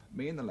job.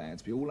 Me and the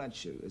lads, we all had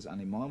shooters,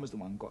 only mine was the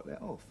one got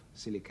let off.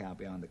 Silly cow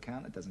behind the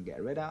counter, doesn't get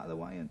her head out of the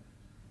way, and...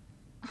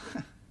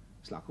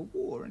 it's like a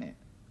war, innit?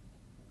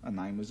 Her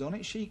name was on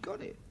it, she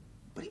got it.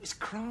 But it was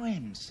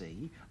crime,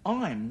 see?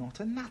 I'm not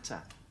a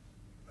nutter.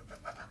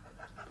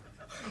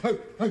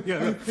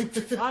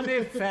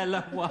 Funny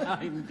fella,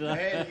 Winder.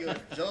 Well, you're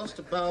just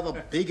about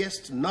the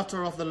biggest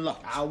nutter of the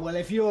lot. Oh, well,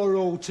 if you're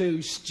all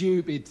too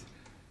stupid...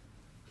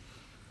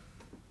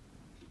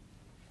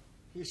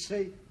 You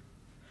see,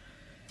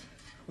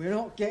 we're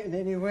not getting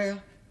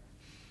anywhere.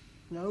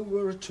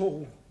 Nowhere at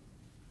all.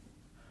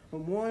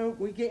 And why aren't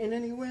we getting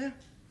anywhere?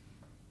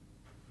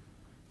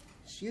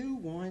 It's you,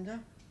 Winder.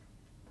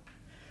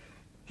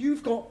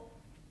 You've got...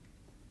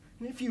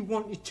 And if you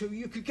wanted to,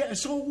 you could get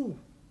us all.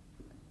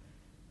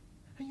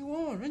 And you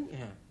are, aren't you?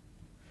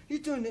 You're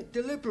doing it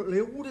deliberately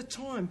all the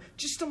time,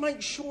 just to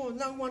make sure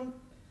no one...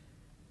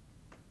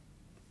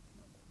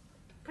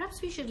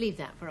 Perhaps we should leave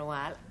that for a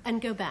while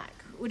and go back.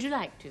 Would you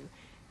like to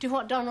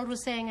what Donald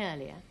was saying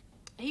earlier?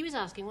 He was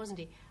asking, wasn't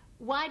he,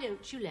 why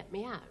don't you let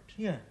me out?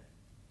 Yeah.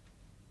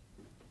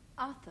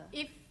 Arthur.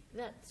 If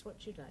that's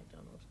what you'd like,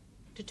 Donald,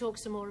 to talk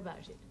some more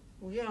about it.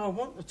 Well, yeah, I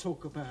want to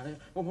talk about it.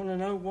 I want to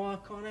know why I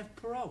can't have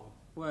parole.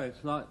 Well,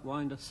 it's like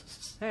Winder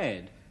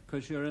said,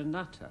 because you're a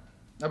nutter.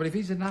 No, but if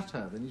he's a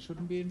nutter, then he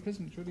shouldn't be in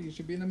prison, should he? He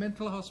should be in a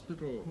mental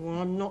hospital.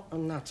 Well, I'm not a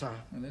nutter.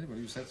 And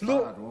anybody who sets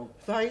Look, fire to all...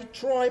 they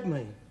tried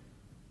me.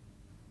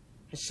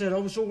 They said I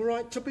was all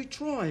right to be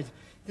tried.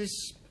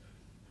 This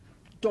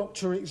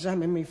doctor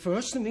examined me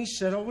first and he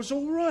said I was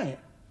all right.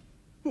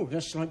 Well,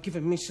 that's like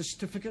giving me a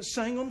certificate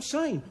saying I'm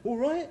sane. All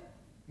right?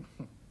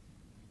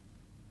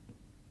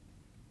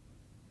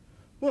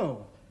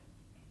 Well...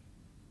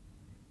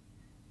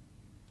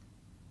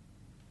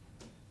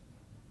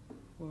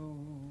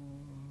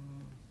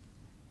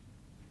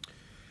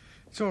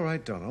 It's all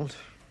right, Donald.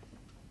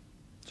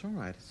 It's all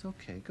right. It's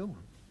okay. Go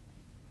on.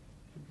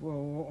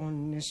 Well,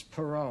 on this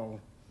parole...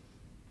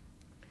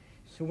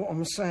 So what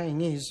I'm saying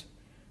is,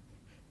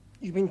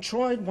 you've been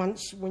tried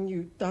once when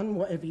you've done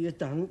whatever you've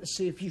done to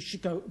see if you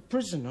should go to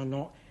prison or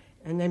not.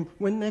 And then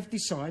when they've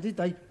decided,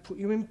 they put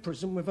you in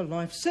prison with a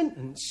life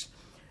sentence.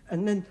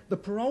 And then the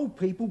parole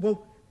people,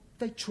 well,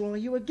 they try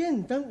you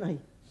again, don't they?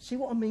 See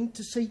what I mean?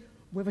 To see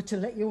whether to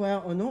let you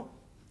out or not.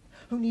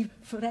 Only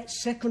for that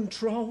second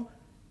trial,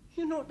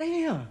 you're not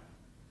there.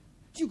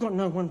 You've got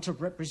no one to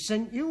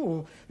represent you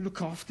or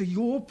look after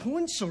your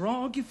points or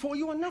argue for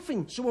you or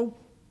nothing. So, well,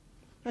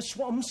 that's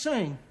what I'm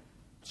saying.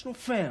 It's not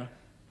fair.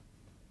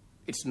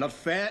 It's not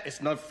fair,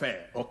 it's not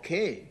fair.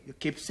 Okay, you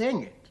keep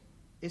saying it.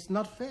 It's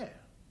not fair.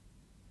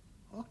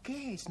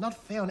 Okay, it's not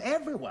fair on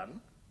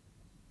everyone.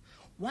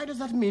 Why does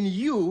that mean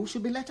you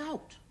should be let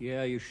out?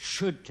 Yeah, you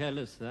should tell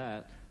us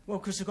that. Well,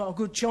 because I've got a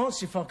good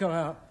chance if I go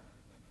out.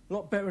 A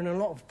lot better than a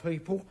lot of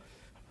people.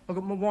 I've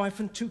got my wife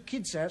and 2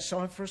 kids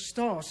outside for a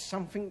start.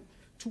 Something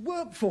to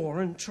work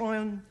for and try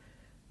and...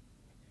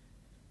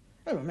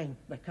 Well, I mean,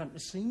 they come to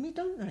see me,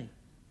 don't they?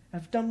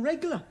 Have done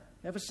regular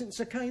ever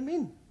since I came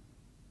in.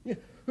 Yeah,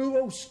 who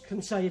else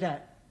can say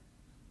that?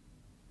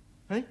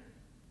 Eh?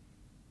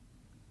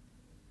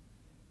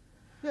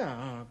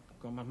 Yeah, I've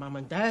got my mum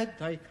and dad,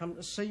 they come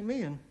to see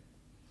me, and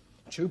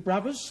 2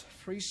 brothers,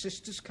 3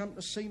 sisters come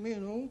to see me,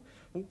 and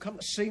all come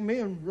to see me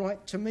and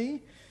write to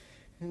me.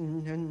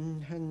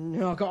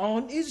 And I've got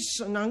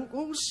aunties and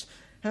uncles,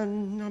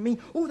 and I mean,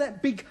 all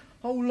that big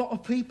whole lot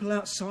of people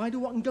outside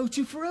who I can go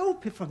to for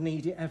help if I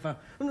need it ever.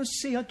 And I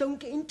see I don't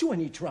get into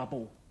any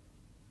trouble.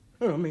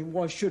 I mean,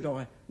 why should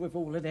I, with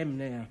all of them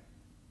there?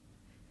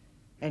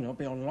 And I'll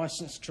be on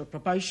licence to a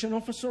probation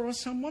officer or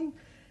someone.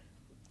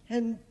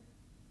 And,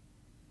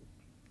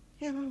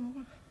 you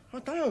know,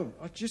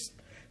 I just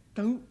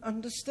don't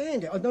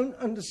understand it. I don't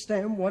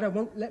understand why they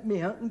won't let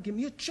me out and give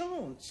me a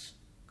chance.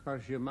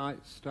 Because you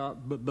might start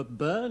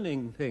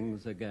burning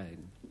things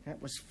again.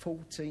 That was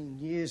 14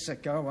 years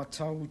ago, I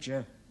told you.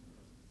 I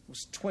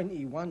was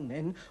 21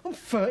 then. I'm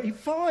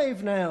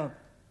 35 now.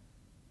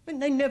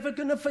 And they never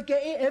going to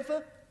forget it,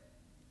 ever?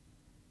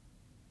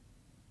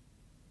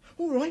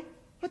 All right,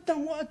 I've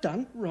done what I've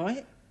done,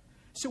 right?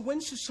 So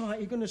when's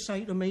society going to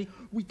say to me,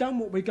 we've done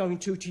what we're going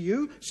to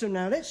you, so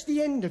now that's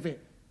the end of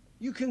it.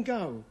 You can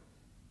go.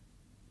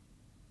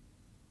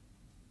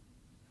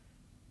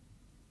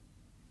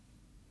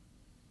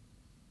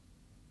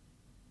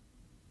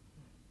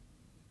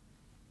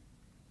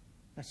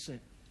 That's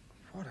it.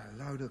 What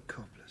a load of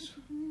cobblers.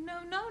 No,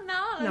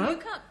 No, you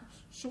can't.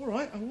 it's all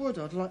right, I would.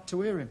 I'd like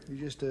to hear him. You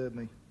just heard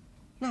me.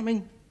 No, I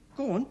mean,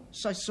 go on,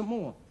 say some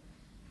more.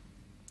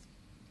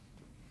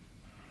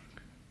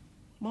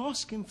 I'm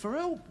asking for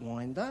help,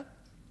 Winder.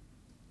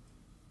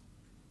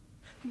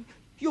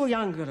 You're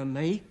younger than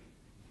me.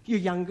 You're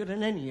younger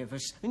than any of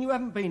us. And you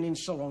haven't been in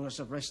so long as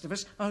the rest of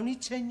us. Only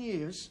 10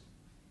 years.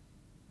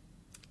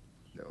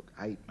 Look,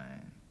 Ape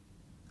Man,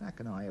 how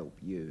can I help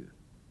you?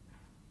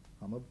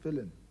 I'm a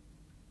villain.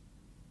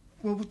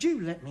 Well, would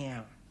you let me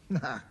out?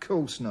 Nah, of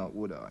course not,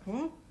 would I?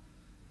 What?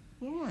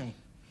 Why?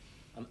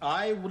 And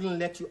I wouldn't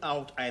let you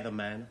out either,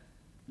 man.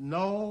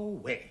 No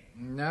way.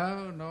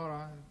 No, nor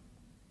I.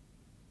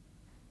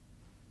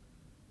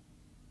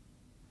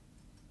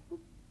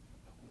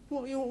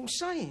 What are you all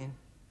saying?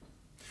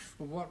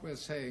 Well, what we're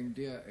saying,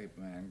 dear Ape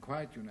Man,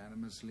 quite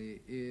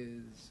unanimously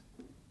is...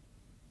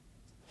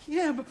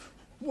 Yeah, but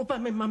what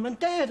about my mum and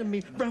dad and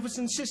me brothers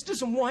and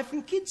sisters and wife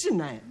and kids and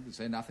that? We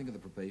say nothing of the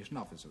probation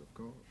officer, of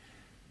course.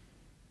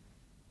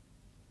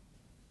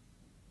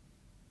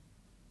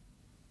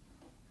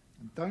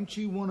 And don't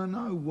you want to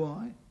know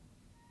why?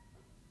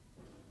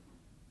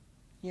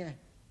 Yeah,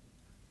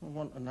 I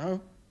want to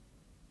know.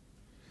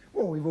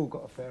 Well, we've all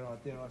got a fair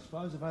idea, I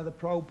suppose, of how the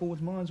parole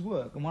board's minds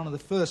work. And one of the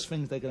first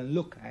things they're going to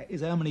look at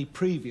is how many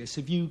previous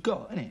have you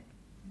got, isn't it?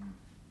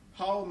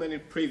 How many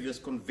previous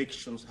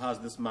convictions has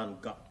this man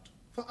got?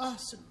 For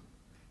arson.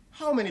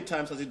 How many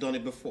times has he done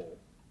it before?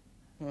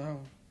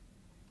 Well,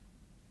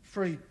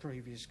 3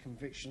 previous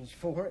convictions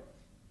for it.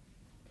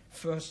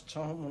 First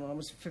time when I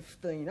was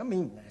 15. I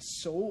mean,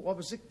 that's all. I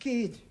was a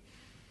kid.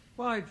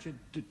 Why'd you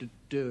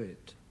do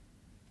it?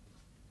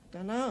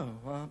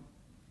 Dunno.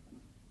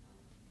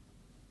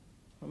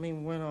 I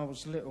mean, when I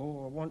was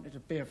little, I wanted to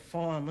be a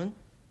fireman.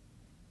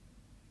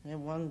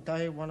 Then one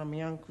day, one of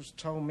my uncles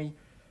told me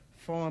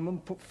firemen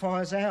put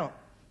fires out.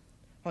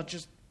 I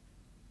just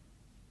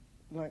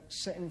like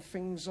setting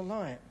things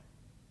alight.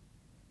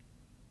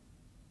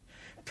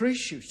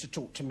 Priests used to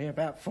talk to me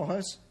about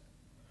fires.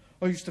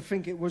 I used to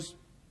think it was...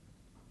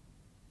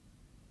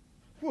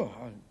 Well,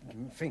 I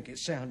didn't think it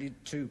sounded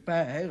too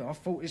bad. I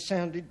thought it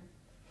sounded,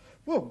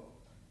 well,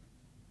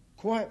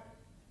 quite...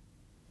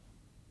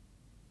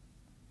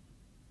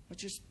 I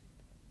just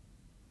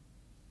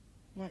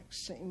like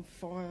setting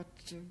fire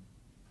to...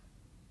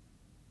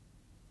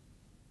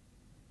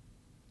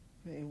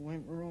 But it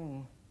went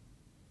wrong.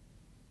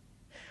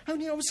 I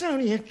was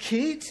only a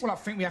kid. Well, I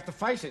think we have to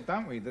face it,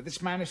 don't we? That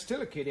this man is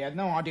still a kid. He had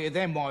no idea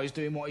then why he's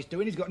doing what he's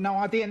doing. He's got no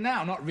idea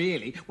now, not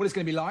really, what it's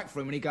going to be like for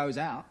him when he goes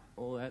out.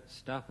 All that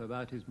stuff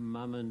about his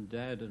mum and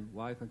dad and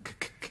wife and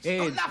kids.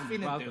 It's got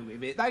nothing to do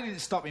with it. They didn't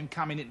stop him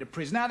coming into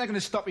prison. Now they're going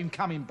to stop him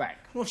coming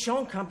back. Well, I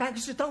shan't come back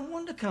because I don't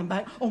want to come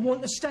back. I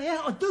want to stay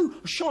out. I do.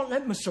 I shan't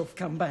let myself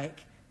come back.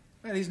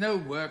 Well, he's no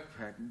work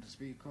pattern to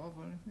speak of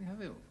or anything,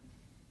 have you?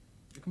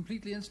 You're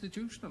completely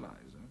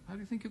institutionalised. How do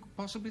you think you could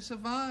possibly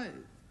survive?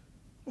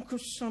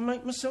 Because I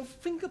make myself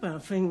think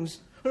about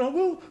things. And I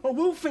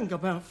will think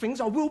about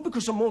things. I will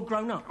because I'm more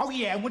grown up. Oh,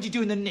 yeah, and what do you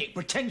do in the nick?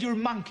 Pretend you're a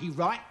monkey,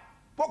 right?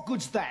 What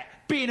good's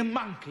that? Being a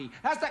monkey.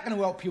 How's that going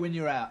to help you when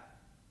you're out?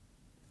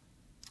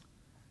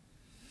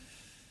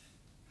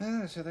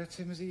 Ah, so that's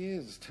him as he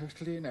is,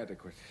 totally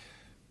inadequate.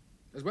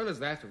 As well as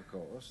that, of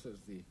course, there's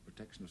the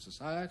protection of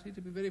society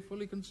to be very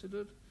fully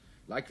considered.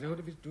 Likelihood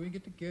of his doing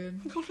it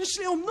again.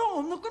 Honestly, I'm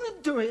not going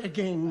to do it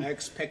again. I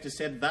expect he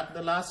said that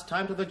the last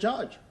time to the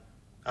judge.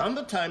 And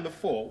the time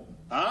before.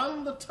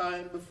 And the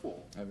time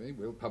before. I mean,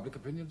 will public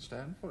opinion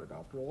stand for it?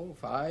 After all,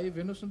 5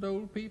 innocent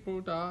old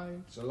people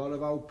died. It's a lot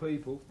of old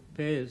people.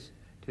 Tis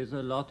a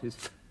lot, is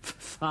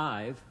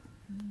 5.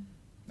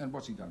 And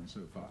what's he done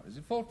so far? Is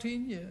it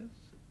 14 years?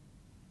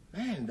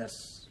 Man,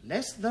 that's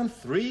less than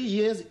 3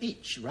 years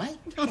each, right?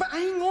 Oh, but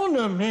hang on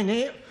a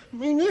minute. I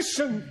mean,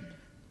 listen.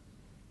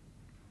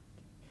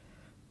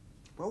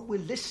 Well, we're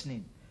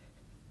listening.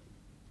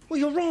 Well,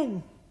 you're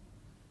wrong.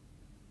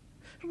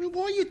 I mean,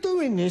 why are you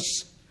doing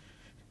this?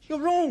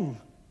 You're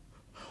wrong.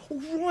 All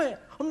right,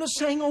 I'm not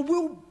saying I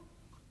will.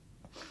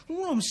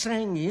 All I'm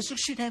saying is I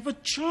should have a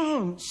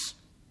chance.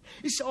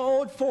 It's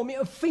hard for me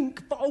to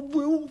think, but I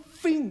will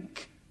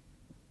think.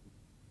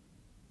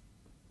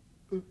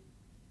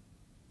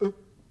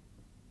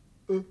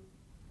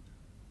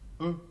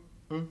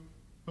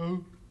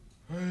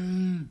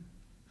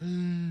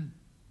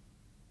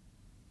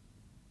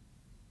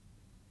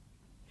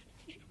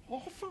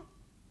 Arthur?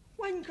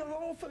 When can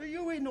Arthur, are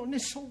you in on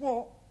this or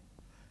what?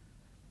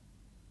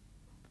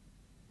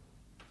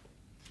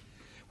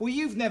 Well,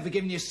 you've never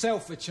given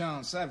yourself a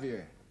chance, have you?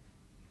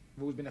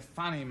 You've always been a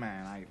funny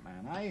man, Ape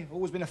Man, eh?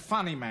 Always been a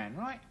funny man,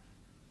 right?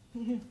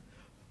 Yeah.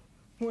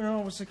 When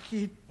I was a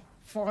kid,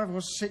 5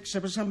 or 6,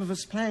 there were some of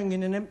us playing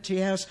in an empty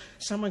house.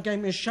 Someone gave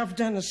me a shove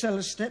down the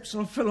cellar steps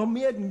and I fell on my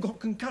head and got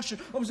concussion.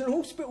 I was in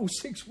hospital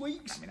 6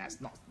 weeks. I mean, that's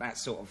not that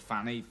sort of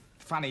funny.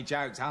 Funny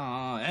jokes,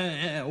 all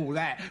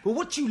that. But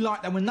what do you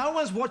like, though, when no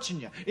one's watching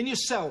you, in your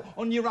cell,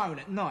 on your own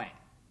at night?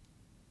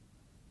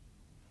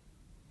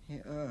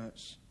 It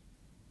hurts.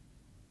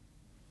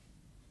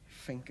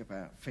 Think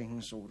about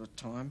things all the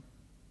time.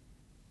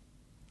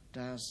 It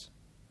does.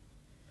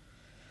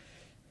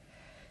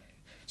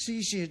 It's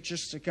easier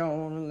just to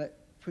go on and let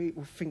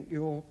people think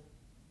you're,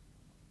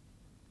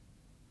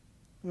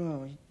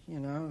 well, you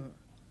know,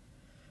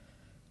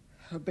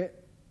 a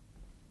bit...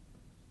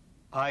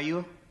 Are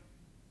you?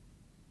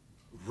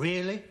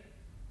 Really?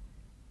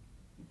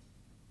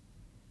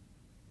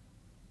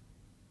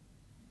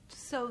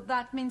 So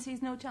that means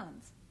he's no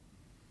chance?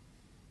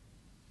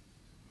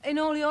 In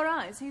all your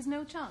eyes, he's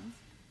no chance?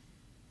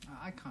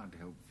 I can't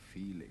help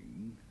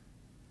feeling...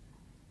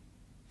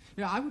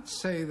 Yeah, I would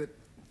say that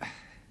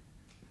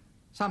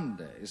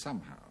someday,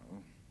 somehow,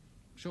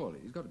 surely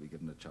he's got to be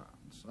given a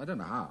chance. I don't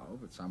know how,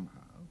 but somehow.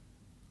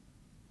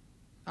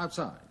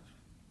 Outside.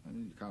 I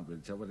mean, you can't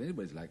really tell what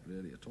anybody's like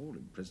really at all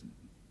in prison.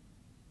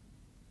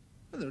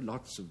 Well, there are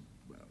lots of,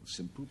 well,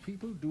 simple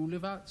people who do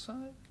live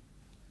outside.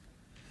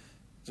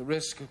 It's a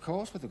risk, of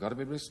course, but there's got to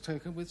be risk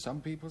taken with some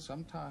people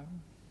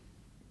sometime.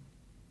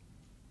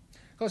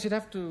 Of course, you'd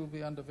have to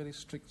be under very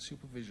strict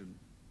supervision.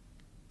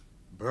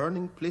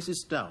 Burning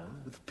places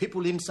down with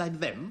people inside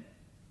them?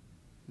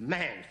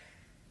 Man,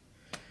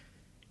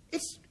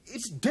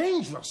 it's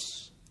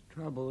dangerous.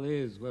 Trouble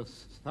is, well,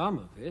 some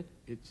of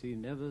it's he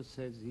never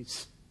says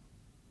he's...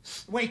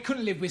 Well, he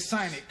couldn't live with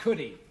saying it, could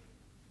he?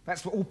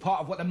 That's all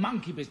part of what the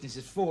monkey business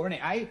is for, isn't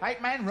it, eh?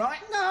 Ape Man, right?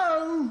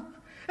 No!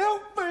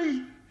 Help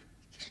me!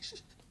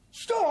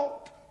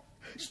 Stop!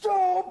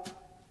 Stop!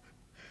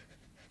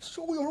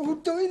 So all you're all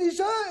doing is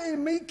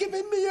hurting me,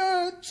 giving me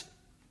hurt.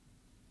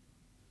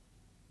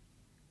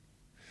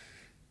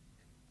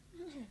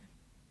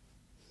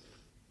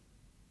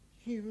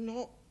 You've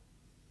not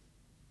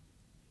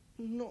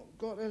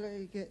got to let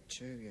it get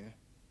to you.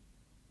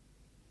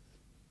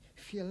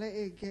 If you let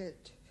it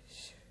get...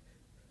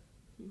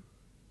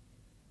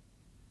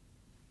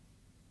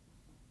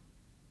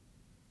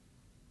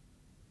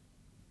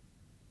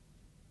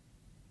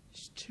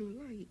 It's too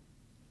late.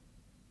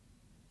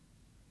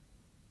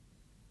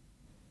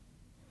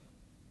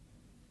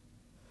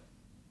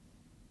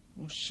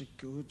 What's the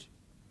good?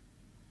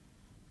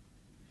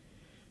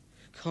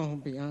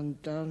 Can't be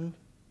undone.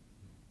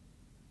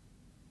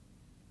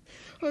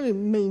 I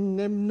didn't mean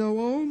them no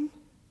harm.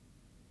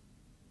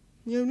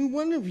 The only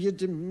one of you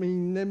didn't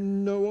mean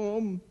them no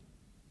harm.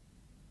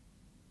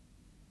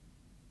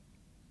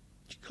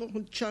 You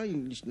can't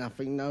change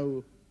nothing,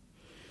 no.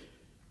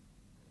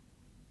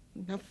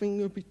 Nothing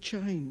will be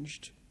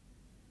changed.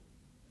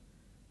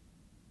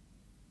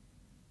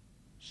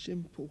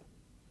 Simple.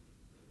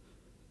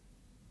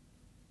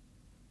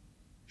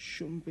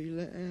 Shouldn't be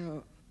let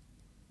out.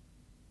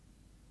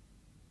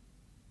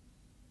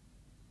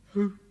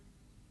 Who?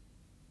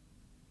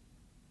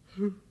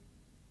 Who?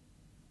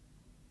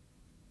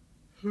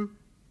 Who?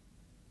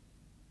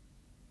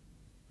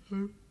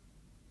 Who?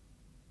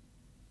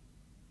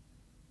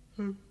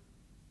 Who? Who?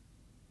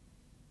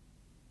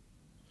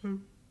 Who?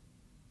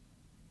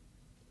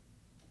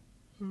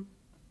 Who?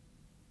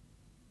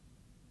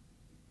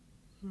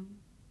 Who?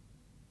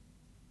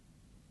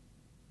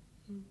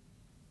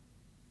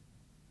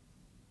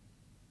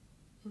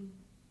 Who?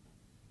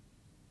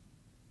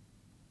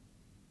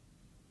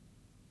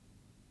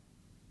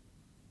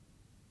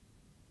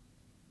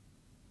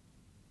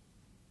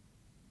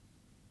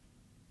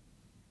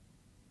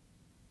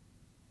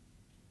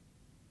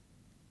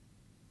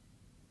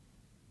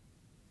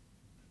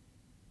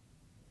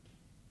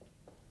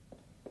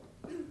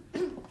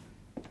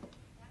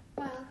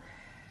 Well,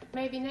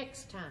 maybe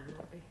next time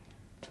will be.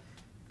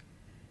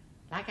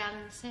 Like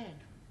Alan said,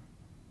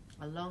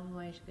 a long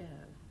way to go.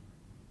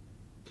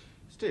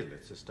 Still,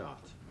 it's a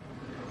start.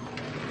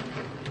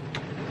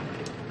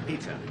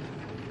 Peter.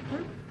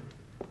 Hmm?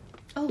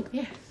 Oh,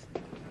 yes.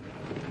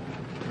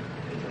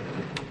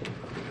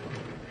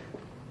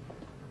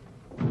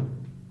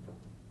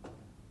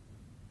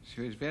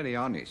 She was very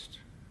honest.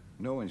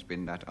 No one's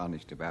been that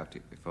honest about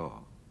it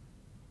before.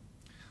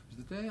 It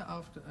was the day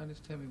after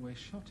Ernest Hemingway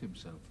shot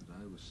himself that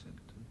I was sent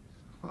to.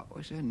 What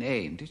was her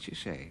name, did she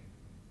say?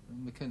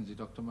 Mackenzie,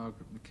 Dr.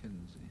 Margaret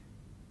Mackenzie.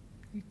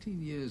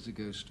 18 years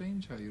ago.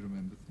 Strange how you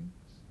remember things.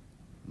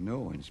 No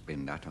one's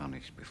been that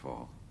honest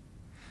before.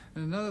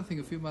 And another thing,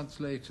 a few months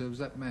later, was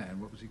that man,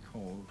 what was he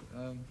called?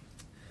 Was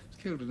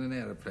killed in an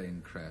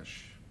aeroplane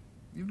crash.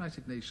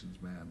 United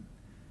Nations man.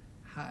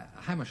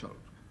 Hammarskjöld.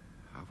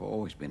 I've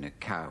always been a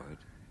coward,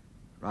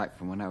 right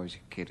from when I was a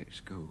kid at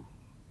school.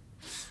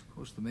 Of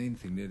course, the main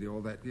thing nearly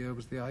all that year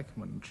was the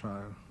Eichmann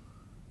trial.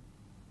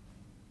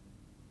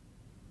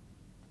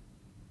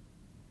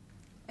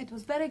 It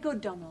was very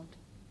good, Donald.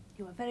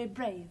 You were very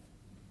brave.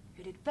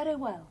 You did very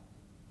well.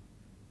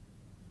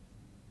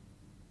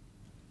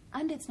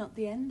 And it's not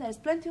the end. There's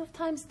plenty of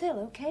time still,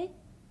 okay?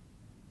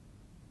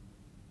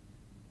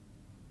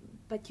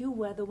 But you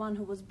were the one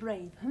who was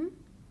brave,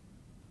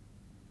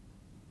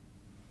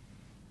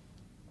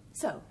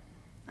 So,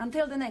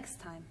 until the next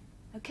time,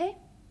 okay?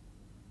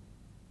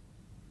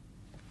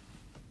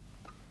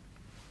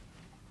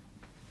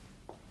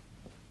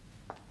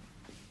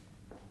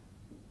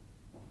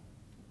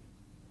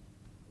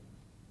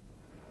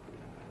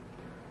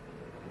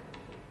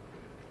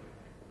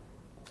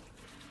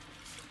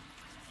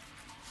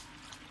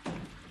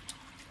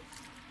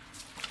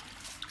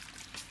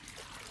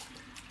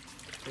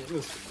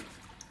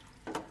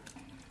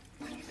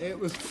 It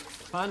was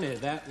funny,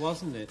 that,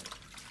 wasn't it?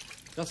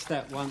 Just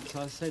that once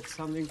I said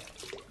something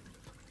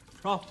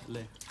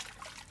properly.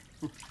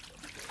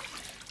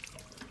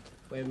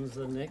 When's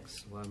the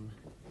next one?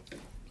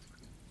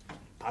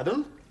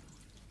 Pardon?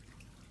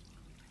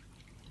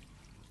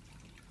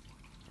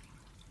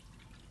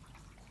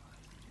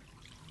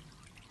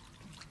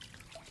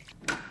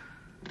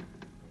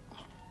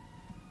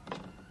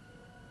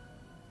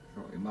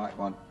 Thought you might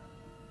want.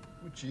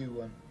 What you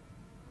want?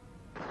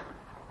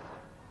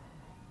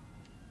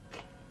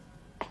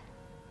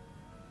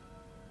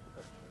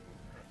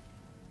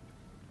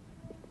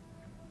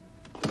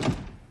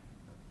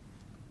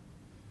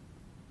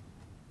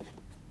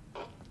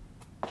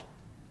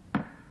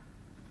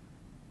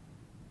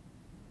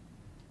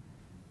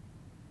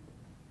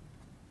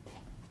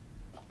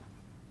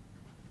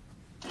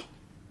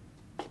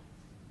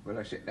 Will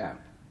I sit down?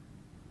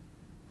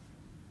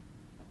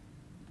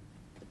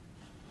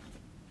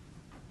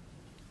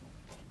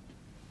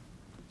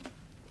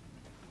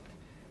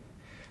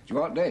 Do you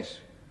want this?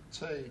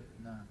 Tea?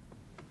 No.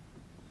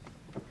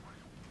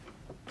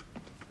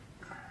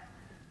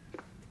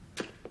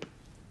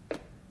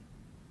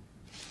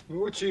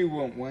 What you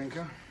want,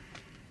 wanker?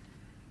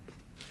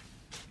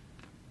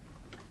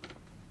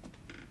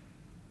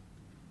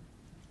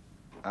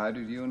 How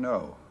did you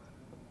know?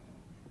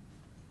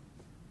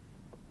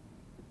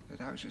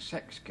 That was a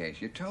sex case.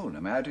 You told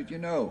him. How did you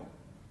know?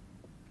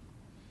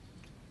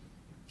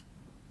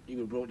 You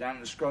were brought down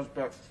to the Scrubs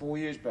about 4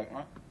 years back,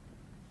 right?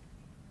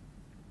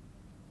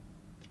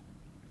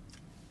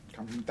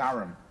 Come from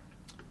Durham.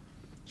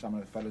 Some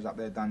of the fellas up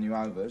there done you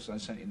over, so they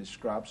sent you to the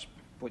Scrubs,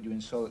 put you in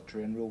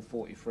solitary and Rule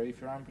 43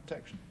 for your own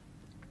protection.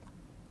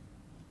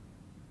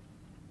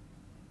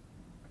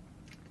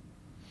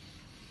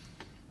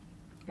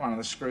 One of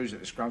the screws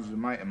at the Scrubs was a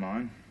mate of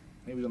mine.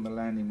 He was on the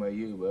landing where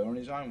you were on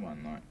his own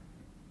one night.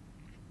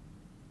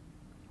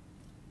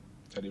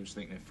 Said he was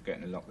thinking of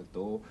forgetting to lock the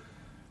door.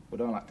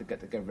 Would I like to get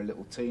together a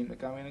little team to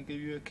go in and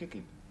give you a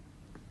kicking?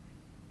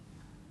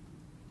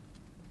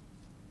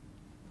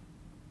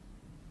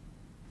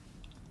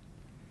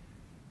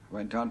 I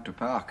went on to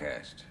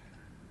Parkhurst.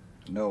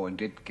 No one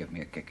did give me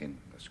a kick in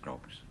the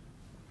Scrubs.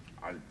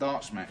 I had a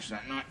darts match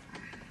that night.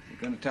 You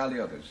going to tell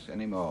the others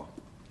any more?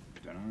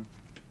 Don't know.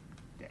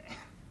 Yeah.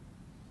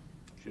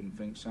 Shouldn't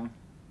think so.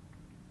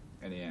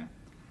 Anyhow,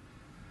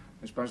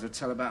 we're supposed to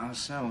tell about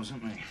ourselves,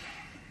 aren't we?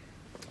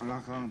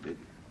 Like I did.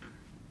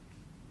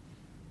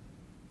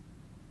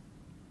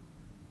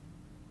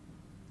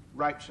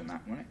 Rapes and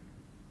that, wasn't it?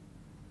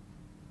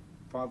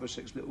 5 or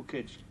 6 little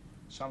kids.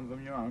 Some of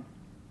them your own.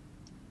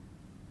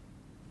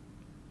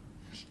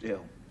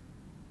 Still.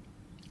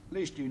 At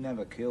least you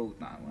never killed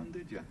no one,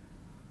 did you?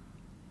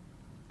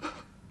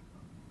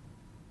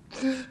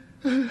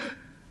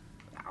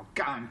 Now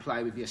go and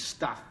play with your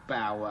stuffed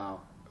bow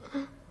wow.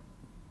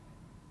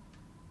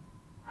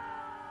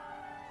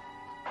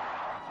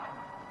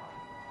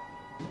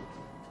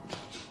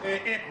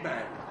 Hey,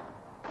 man.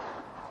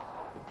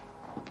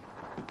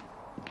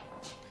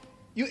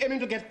 You aiming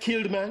to get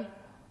killed, man?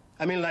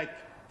 I mean, like,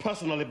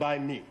 personally by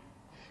me.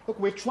 Look,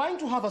 we're trying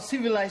to have a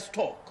civilized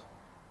talk.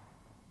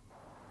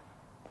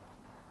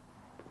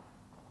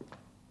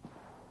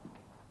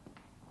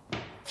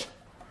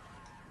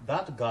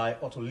 That guy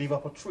ought to live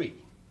up a tree.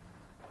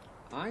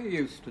 I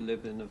used to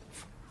live in a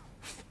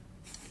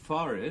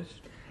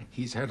forest.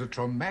 He's had a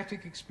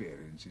traumatic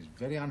experience. He's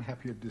very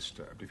unhappy and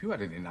disturbed. If you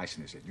had any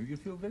niceness in you, you'd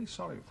feel very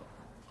sorry for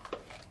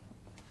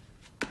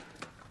him.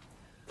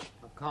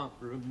 I can't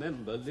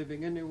remember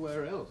living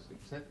anywhere else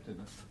except in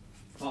a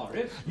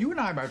forest. You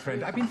and I, my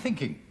friend, I've been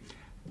thinking.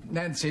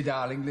 Nancy,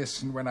 darling,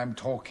 listen when I'm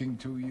talking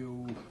to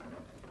you.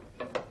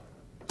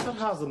 That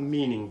has a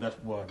meaning,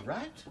 that word,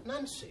 right?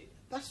 Nancy.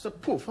 That's the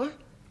proof, huh?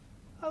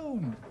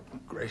 Oh,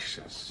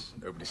 gracious.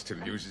 Nobody still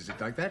uses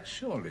it like that,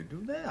 surely,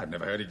 do they? I've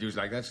never heard it used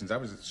like that since I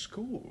was at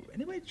school.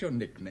 Anyway, it's your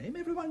nickname.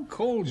 Everyone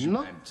calls you.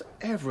 Not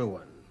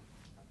everyone.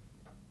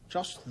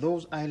 Just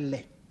those I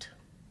let.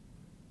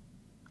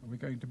 Are we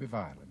going to be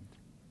violent?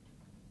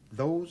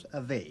 Those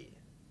are they.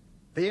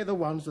 They're the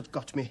ones that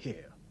got me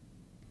here.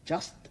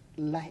 Just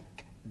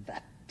like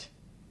that.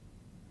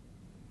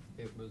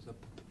 It was a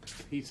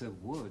piece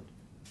of wood.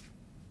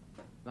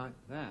 Like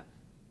that.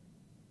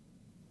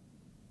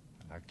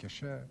 I like your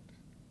shirt.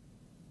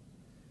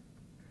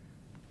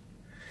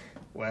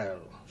 Well,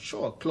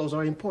 sure, clothes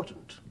are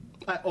important.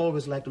 I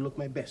always like to look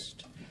my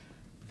best.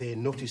 They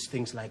notice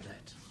things like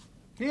that.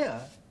 Yeah.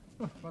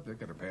 What they're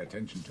going to pay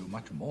attention to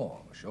much more,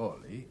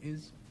 surely,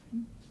 is...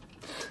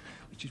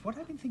 Which is what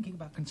I've been thinking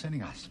about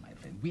concerning us, my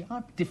friend. We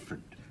are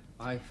different.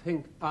 I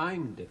think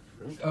I'm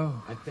different.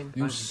 Oh, I think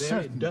you I'm very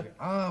certainly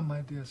are,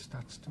 my dear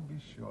Stutz, to be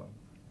sure.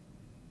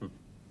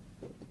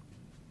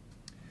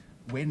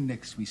 When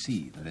next we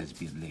see the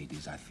lesbian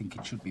ladies, I think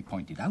it should be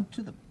pointed out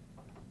to them.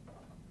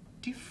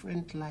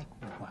 Different like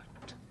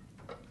what?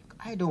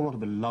 I don't want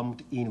to be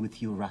lumped in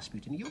with you,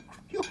 Rasputin.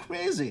 You're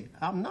crazy.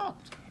 I'm not.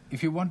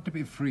 If you want to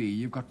be free,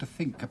 you've got to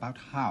think about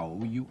how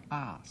you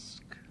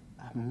ask.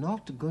 I'm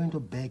not going to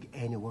beg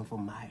anyone for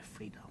my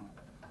freedom.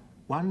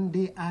 One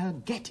day I'll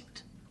get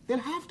it. They'll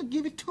have to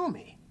give it to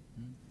me.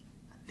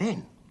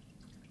 Then,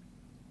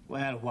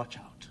 well, watch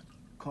out,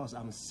 because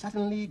I'm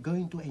certainly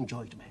going to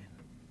enjoy it, man.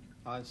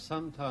 I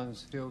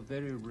sometimes feel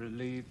very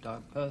relieved I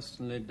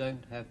personally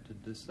don't have to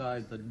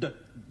decide the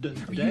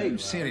day. You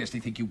seriously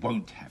think you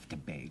won't have to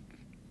beg?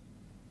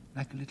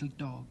 Like a little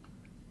dog?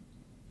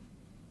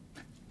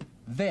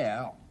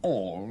 They're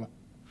all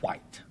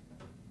white.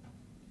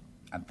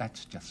 And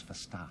that's just for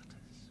starters.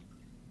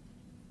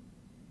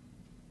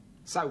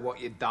 So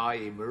what, you're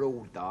dying? We're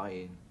all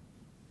dying.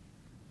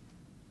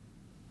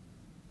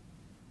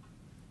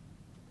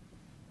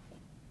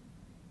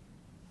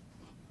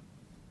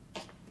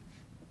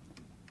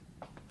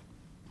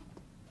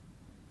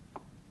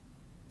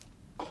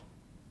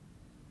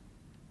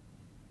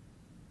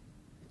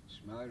 It's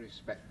my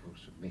respectful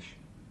submission.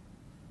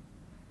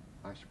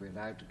 I shall be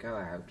allowed to go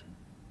out and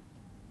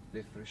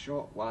live for a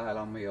short while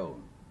on my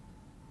own,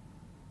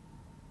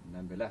 and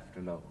then be left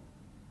alone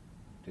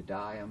to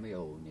die on my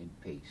own in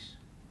peace.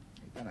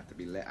 You don't have to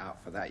be let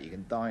out for that. You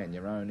can die on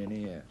your own in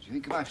here. Do you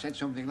think if I said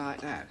something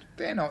like that?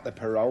 They're not the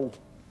parole.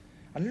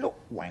 And look,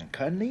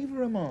 wanker,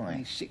 neither am I.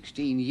 In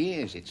 16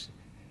 years, it's...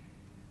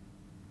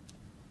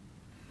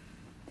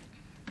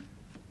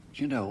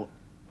 Do you know,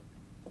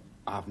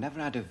 I've never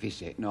had a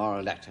visit, nor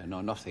a letter,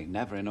 nor nothing,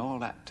 never in all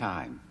that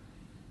time.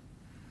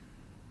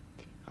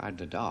 I had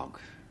the dog.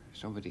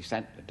 Somebody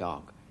sent the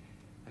dog.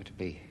 It'd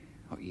be,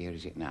 what year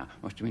is it now?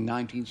 Must have been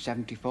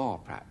 1974,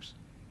 perhaps.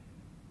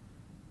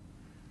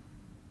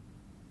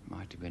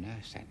 Might have been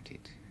her sent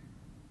it.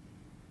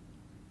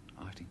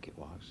 I think it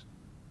was.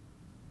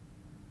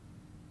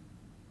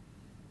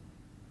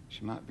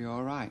 She might be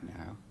all right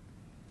now.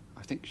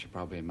 I think she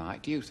probably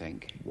might. Do you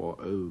think? What,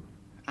 who?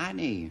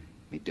 Annie,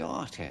 my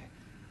daughter.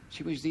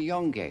 She was the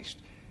youngest.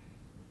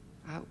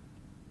 How?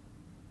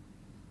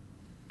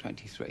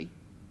 23?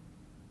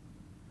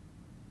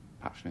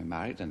 Perhaps been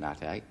married and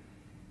that, eh?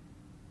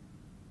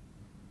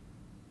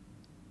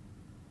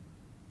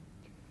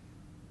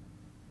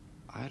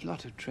 I had a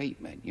lot of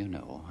treatment, you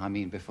know. I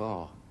mean,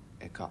 before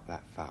it got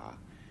that far.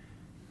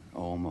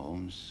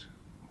 Hormones,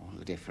 all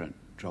the different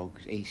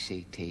drugs,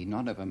 ECT,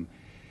 none of them.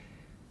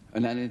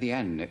 And then in the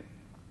end, it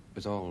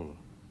was all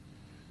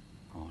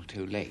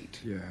too late.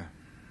 Yeah.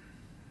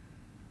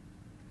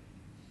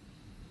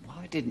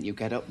 Why didn't you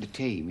get up the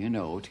team, you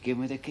know, to give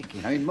me the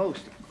kicking? I mean,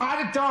 most... I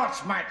had a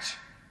darts match!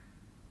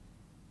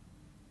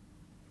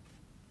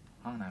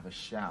 I'm gonna have a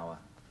shower.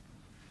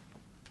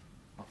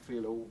 I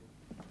feel all...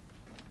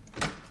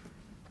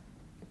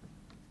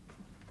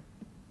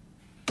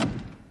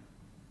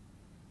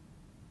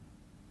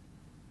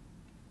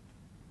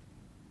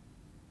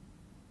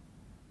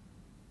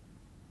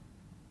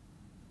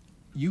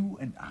 You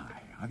and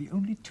I are the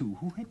only two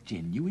who had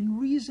genuine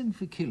reason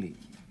for killing.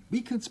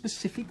 We killed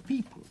specific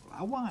people,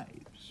 our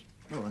wives.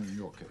 Well, in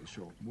your case,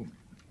 your woman.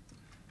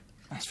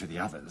 As for the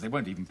others, they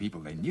weren't even people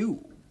they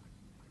knew.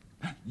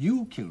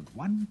 You killed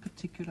one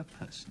particular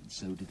person,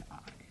 so did I.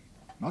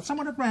 Not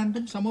someone at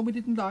random, someone we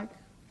didn't like.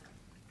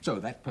 So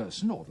that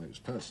person, or those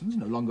persons,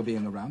 no longer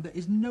being around, there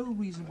is no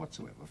reason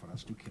whatsoever for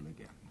us to kill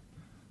again.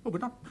 Oh, we're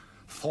not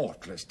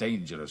thoughtless,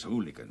 dangerous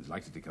hooligans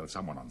likely to kill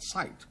someone on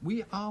sight.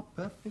 We are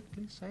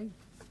perfectly safe.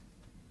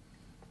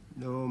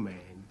 No,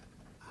 man.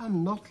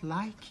 I'm not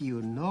like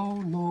you.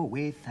 No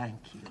way,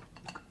 thank you.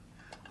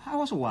 I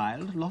was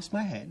wild, lost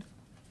my head.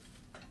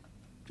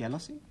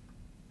 Jealousy.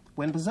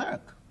 Went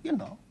berserk, you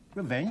know.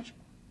 Revenge.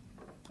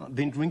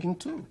 Been drinking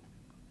too.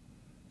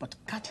 But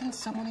cutting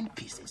someone in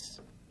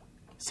pieces.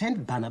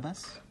 Saint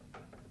Barnabas.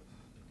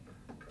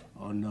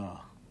 Oh, no.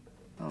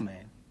 Oh,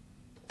 man.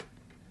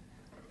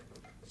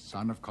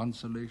 Son of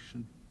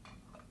consolation,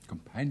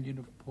 companion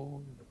of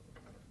Paul.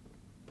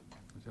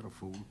 Was that a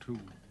fool, too?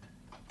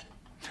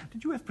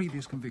 Did you have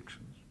previous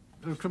convictions?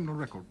 A criminal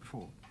record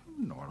before?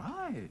 Nor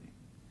I.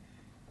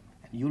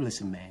 And you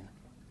listen, man.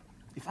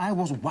 If I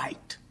was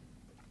white,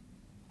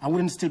 I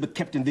wouldn't still be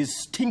kept in these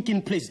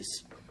stinking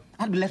places.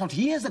 I'd be let out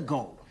years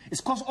ago. It's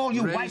because all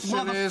you white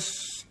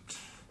mothers...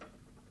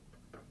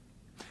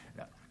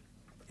 Yeah,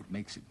 it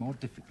makes it more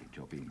difficult,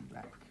 your being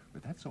black.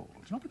 But that's all.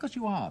 It's not because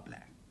you are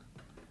black.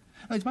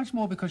 No, it's much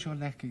more because you're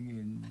lacking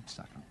in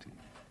subtlety,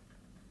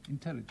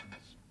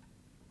 intelligence.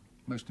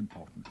 Most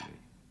importantly,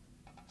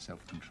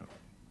 self-control.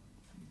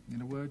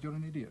 In a word, you're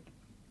an idiot.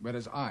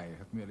 Whereas I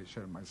have merely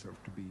shown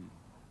myself to be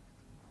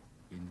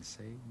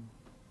insane.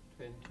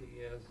 20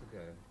 years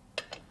ago.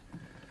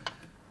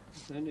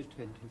 It's only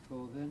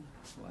 24 then.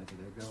 Why did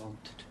I go on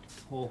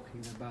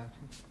talking about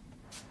it?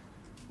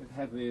 They've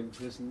had me in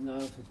prison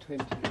now for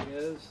 20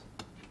 years.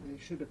 They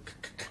should have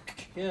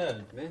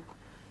cured me.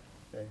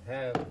 They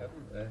have,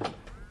 haven't they?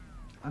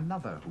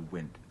 Another who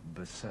went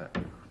berserk.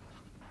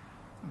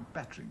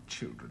 Battering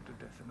children to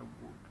death in a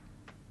wood.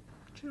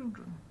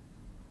 Children.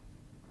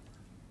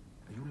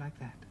 Are you like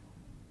that?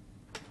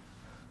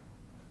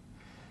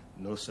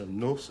 No, sir,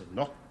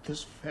 not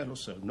this fellow,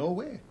 sir, no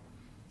way.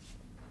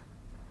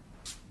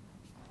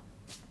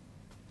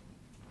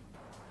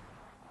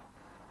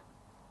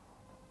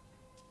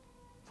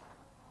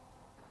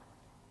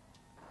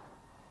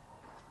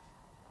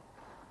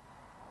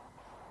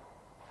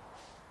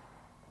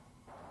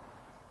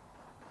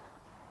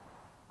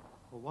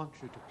 I want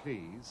you to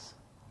please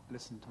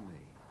listen to me.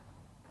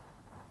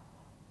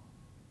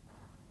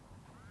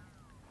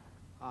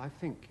 I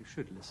think you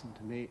should listen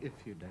to me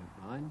if you don't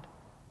mind,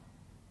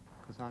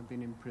 because I've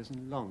been in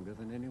prison longer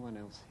than anyone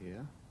else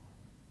here,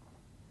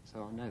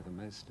 so I know the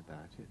most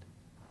about it,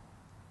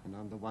 and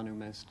I'm the one who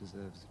most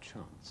deserves a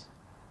chance.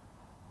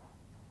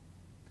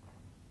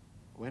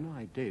 When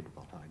I did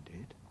what I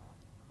did,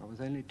 I was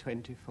only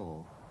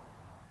 24,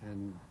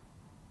 and,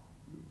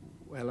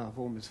 well, I've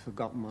almost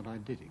forgotten what I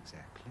did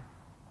exactly.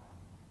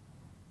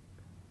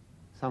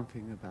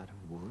 Something about a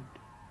wood,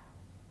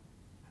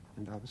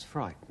 and I was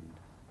frightened.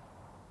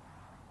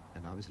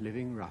 And I was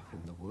living rough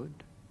in the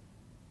wood,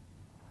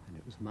 and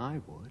it was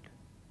my wood.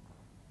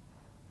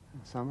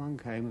 And someone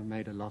came and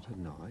made a lot of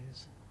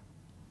noise,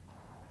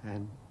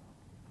 and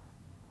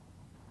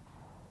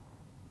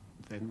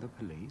then the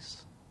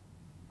police,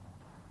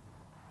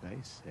 they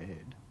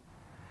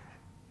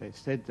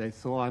said they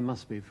thought I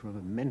must be from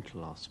a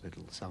mental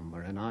hospital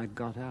somewhere, and I'd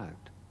got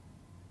out.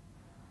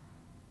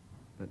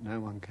 But no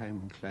one came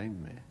and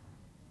claimed me.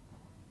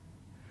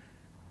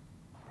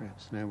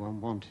 Perhaps no one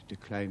wanted to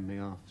claim me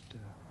after.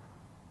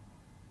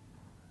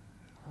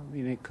 I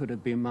mean, it could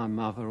have been my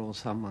mother or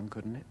someone,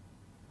 couldn't it?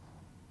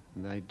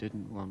 And they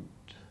didn't want.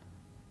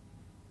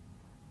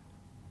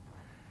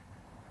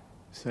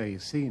 So you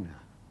see now.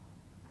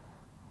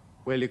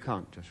 Well, you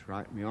can't just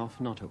write me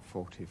off, not at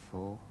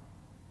 44.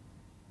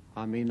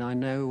 I mean, I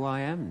know who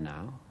I am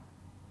now.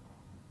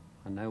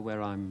 I know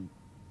where I'm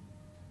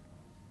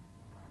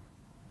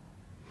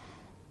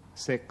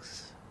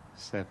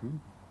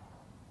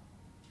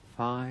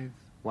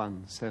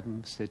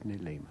 67517 Sydney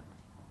Lehman,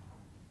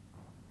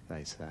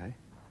 they say.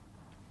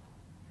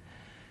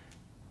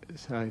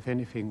 So if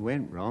anything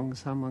went wrong,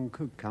 someone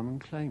could come and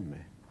claim me.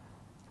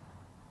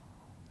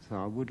 So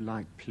I would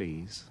like,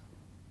 please,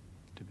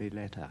 to be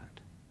let out.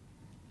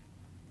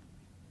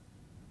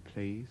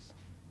 Please.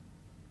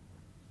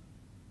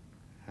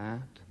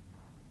 Out.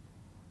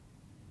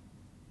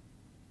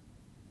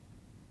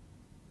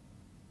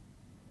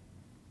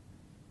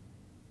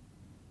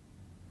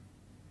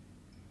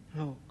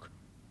 Look,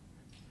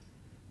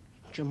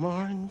 do you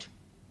mind?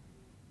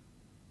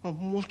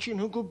 I'm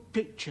watching a good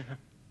picture.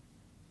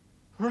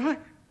 Right?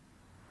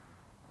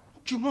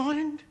 Do you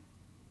mind?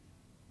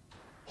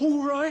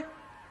 All right?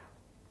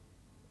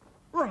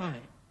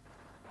 Right.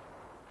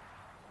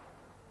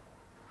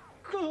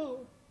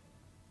 Go.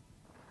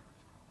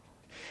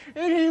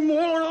 Any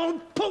more, I'll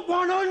put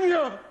one on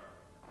you.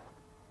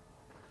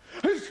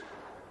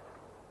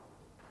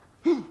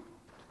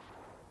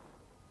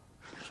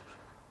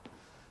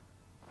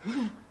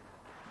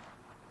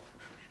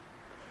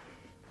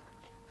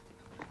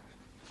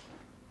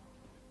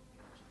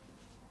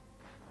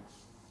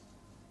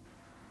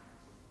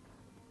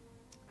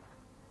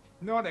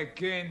 Not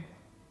again.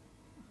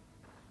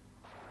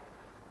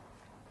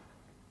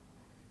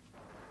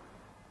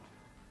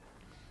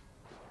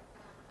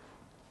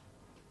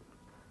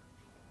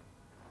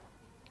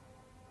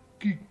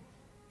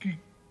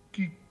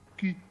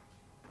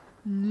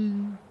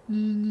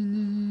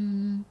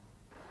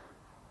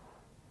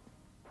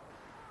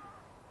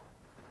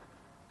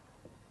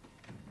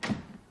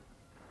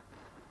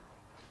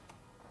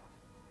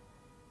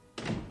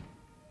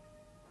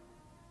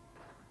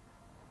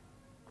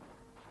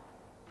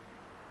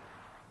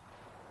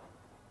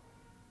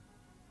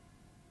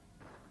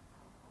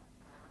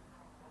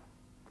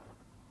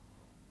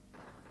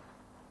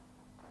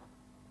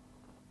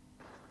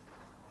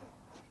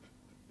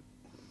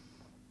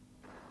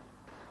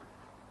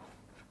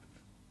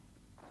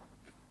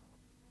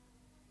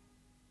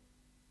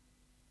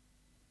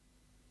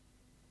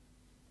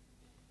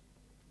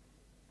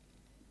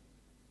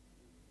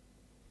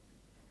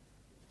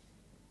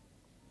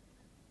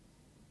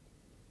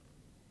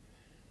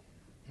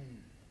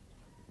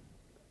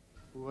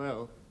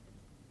 Well,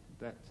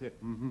 that's it,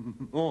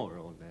 more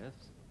or less.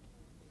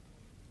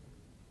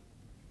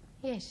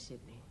 Yes,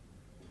 Sydney.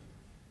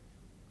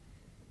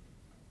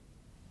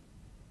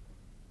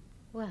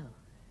 Well,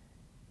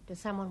 does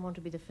someone want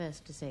to be the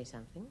first to say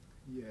something?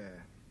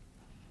 Yeah.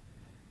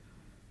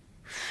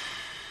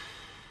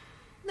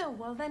 No,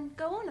 well then,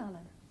 go on,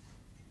 Alan.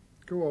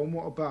 Go on,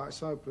 what about?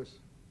 It's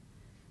hopeless.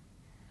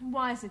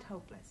 Why is it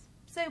hopeless?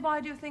 Say, why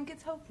do you think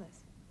it's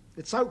hopeless?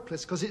 It's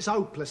hopeless because it's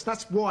hopeless.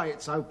 That's why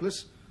it's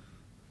hopeless.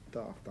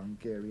 Daft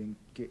Hungarian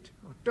git.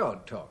 Oh,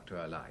 don't talk to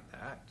her like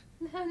that.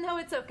 No,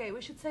 it's okay.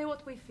 We should say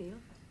what we feel.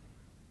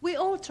 We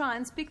all try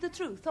and speak the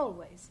truth,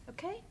 always,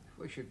 okay?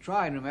 We should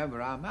try and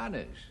remember our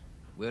manners.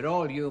 We're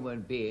all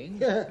human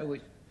beings. Yeah. and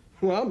we-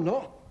 Well, I'm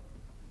not.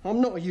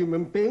 I'm not a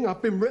human being.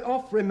 I've been writ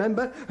off,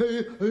 remember?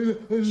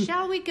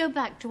 Shall we go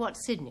back to what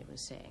Sydney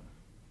was saying?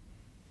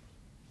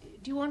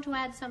 Do you want to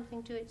add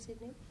something to it,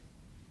 Sydney?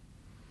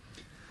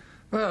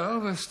 Well,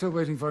 we're still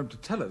waiting for him to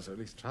tell us, or at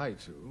least try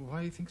to.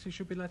 Why he thinks he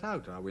should be let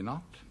out, are we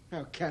not?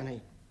 How can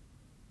he?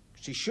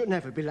 'Cause he should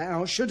never be let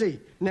out, should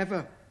he?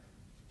 Never.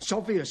 It's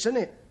obvious, isn't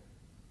it?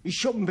 He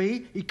shouldn't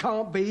be, he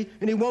can't be,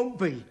 and he won't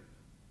be.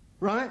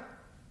 Right?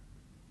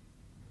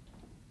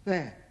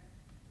 There.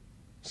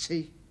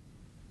 See?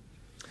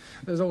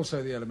 There's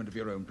also the element of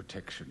your own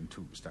protection,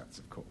 too, Stats,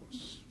 of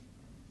course.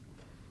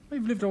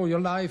 You've lived all your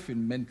life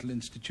in mental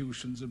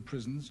institutions and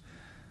prisons.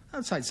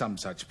 Outside some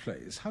such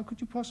place, how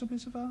could you possibly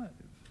survive?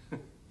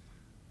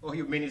 Oh,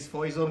 you mean it's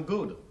for his own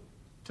good?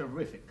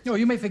 Terrific. No,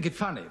 you may think it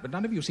funny, but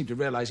none of you seem to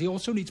realize he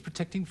also needs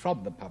protecting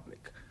from the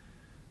public.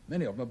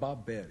 Many of them are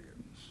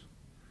barbarians.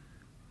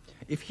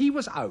 If he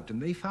was out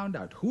and they found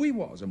out who he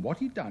was and what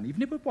he'd done,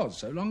 even if it was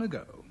so long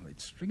ago, they'd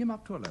string him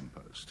up to a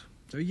lamppost.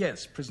 So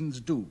yes, prisons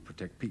do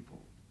protect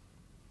people.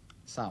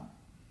 Some.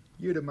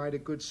 You'd have made a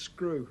good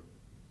screw.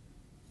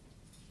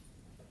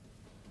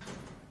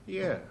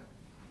 Yeah.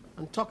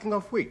 And talking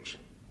of which,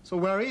 so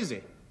where is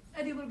he?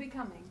 Eddie will be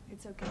coming.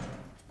 It's okay.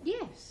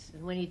 Yes,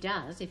 and when he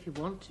does, if you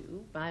want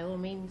to, by all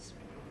means.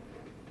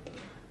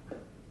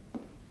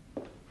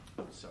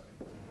 Sorry.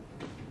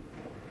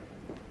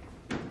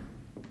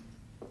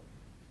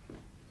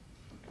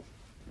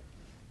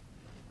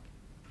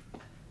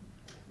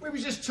 We were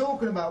just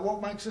talking about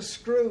what makes a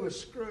screw a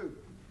screw.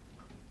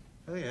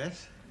 Oh,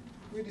 yes?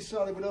 We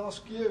decided we'd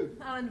ask you.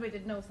 Alan, we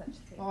did no such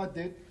thing. I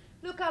did.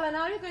 Look, Alan,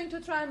 are you going to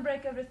try and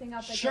break everything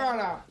up again? Shut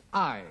up!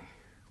 I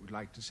would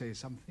like to say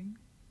something,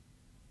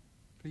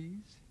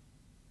 please,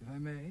 if I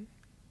may.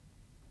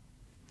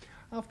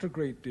 After a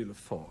great deal of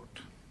thought,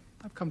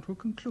 I've come to a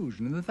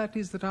conclusion, and that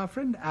is that our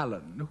friend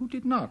Alan, who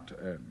did not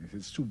earn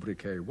his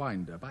sobriquet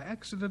Winder by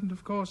accident,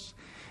 of course,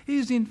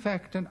 is in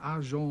fact an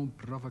agent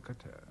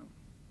provocateur.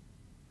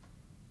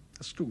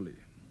 A stoolie,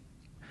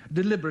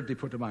 deliberately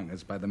put among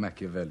us by the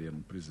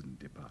Machiavellian prison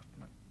department.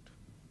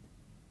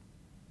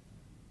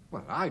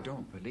 Well, I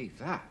don't believe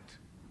that.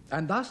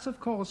 And thus, of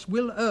course,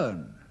 will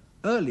earn,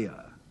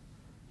 earlier,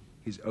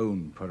 his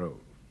own parole.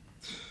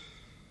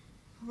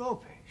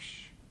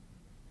 Rubbish.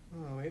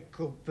 Oh, it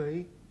could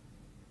be.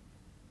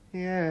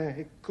 Yeah,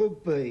 it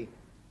could be.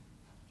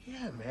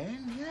 Yeah,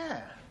 man,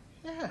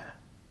 yeah.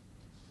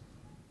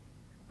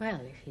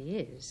 Well, if he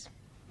is.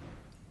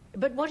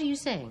 But what are you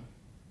saying?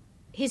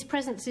 His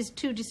presence is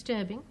too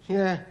disturbing?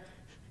 Yeah,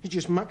 he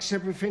just mucks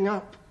everything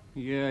up.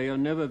 Yeah, you're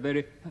never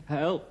very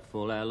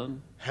helpful,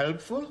 Alan.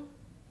 Helpful?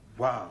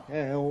 Wow.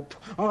 Help.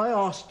 I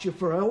asked you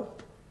for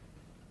help.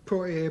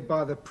 Put here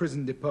by the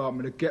prison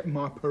department to get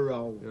my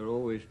parole. You're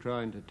always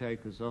trying to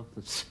take us off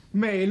the...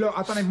 Me, look,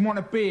 I don't even want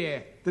to be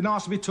here. Then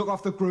asked to be took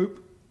off the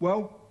group.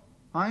 Well,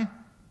 eh?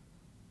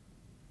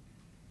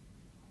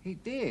 He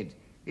did.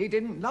 He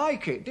didn't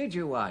like it, did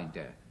you,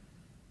 Winder?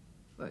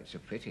 Well, it's a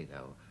pity,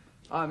 though.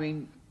 I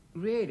mean,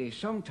 really,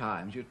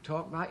 sometimes you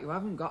talk like you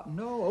haven't got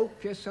no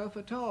hope yourself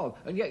at all,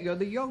 and yet you're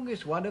the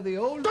youngest one of the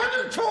old...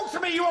 Don't you talk to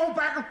me, you old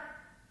bag!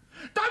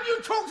 Don't you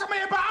talk to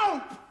me about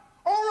hope,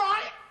 all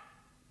right?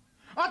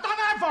 I don't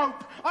have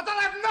hope. I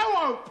don't have no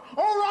hope,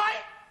 all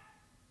right?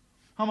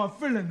 I'm a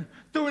villain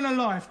doing a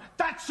life,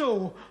 that's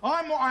all.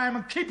 I'm what I am,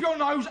 and keep your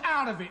nose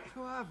out of it.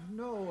 You have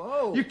no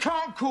hope. You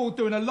can't call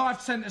doing a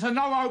life sentence a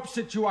no-hope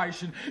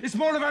situation. It's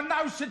more of a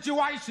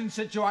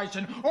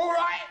no-situation, all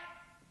right?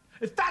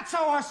 If that's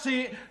how I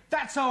see it,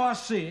 that's how I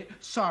see it.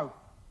 So.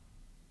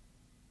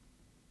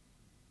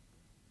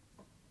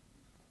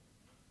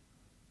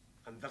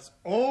 And that's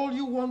all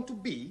you want to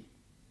be?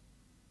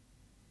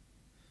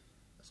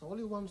 That's all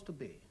he wants to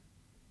be.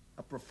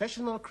 A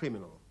professional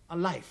criminal, a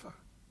lifer.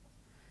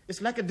 It's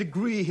like a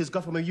degree he's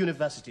got from a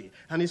university,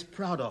 and he's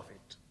proud of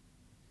it.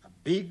 A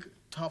big,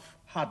 tough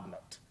hard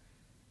nut.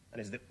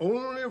 And it's the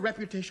only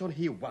reputation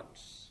he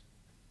wants.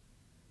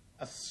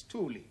 A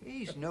stoolie.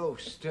 He's no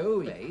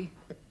stoolie.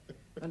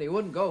 And he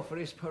wouldn't go for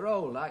his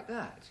parole like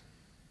that.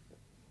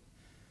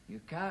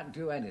 You can't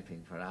do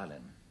anything for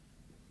Alan.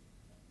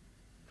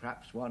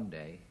 Perhaps one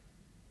day.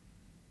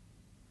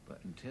 But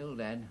until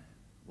then,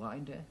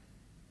 Winder,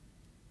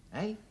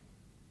 eh?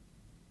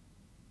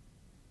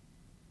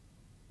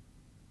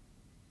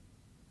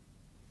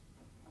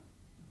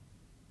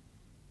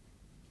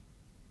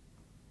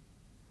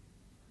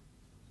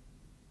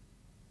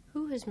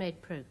 Who has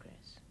made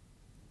progress?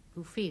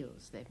 Who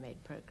feels they've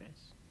made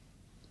progress?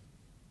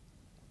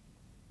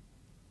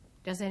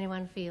 Does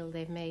anyone feel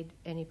they've made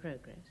any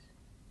progress?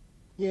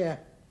 Yeah,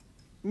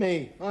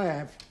 me, I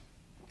have.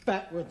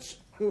 Backwards.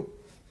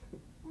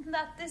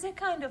 That is a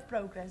kind of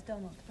progress,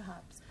 Donald,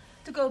 perhaps.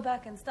 To go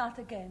back and start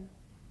again.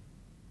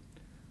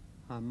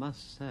 I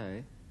must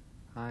say,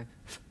 I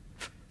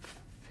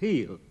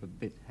feel a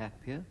bit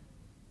happier.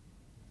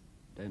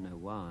 Don't know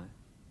why.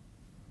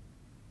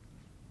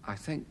 I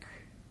think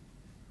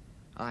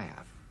I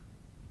have.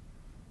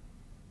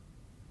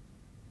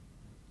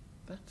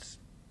 That's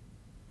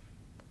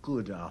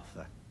good,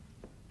 Arthur.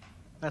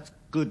 That's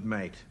good,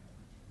 mate.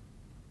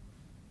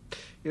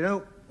 You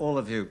know, all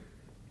of you,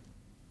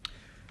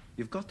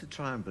 you've got to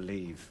try and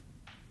believe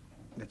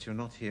that you're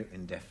not here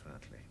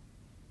indefinitely.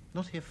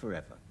 Not here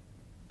forever.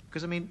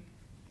 Because, I mean,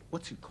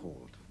 what's it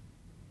called?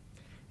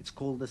 It's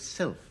called the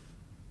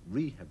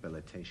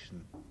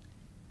self-rehabilitation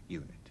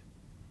unit.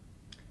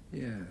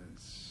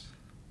 Yes.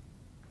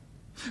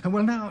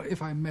 Well, now,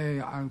 if I may,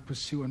 I'll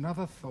pursue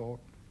another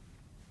thought.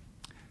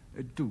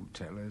 Do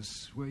tell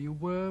us where you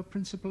were,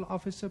 Principal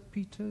Officer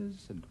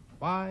Peters, and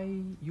why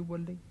you were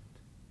late.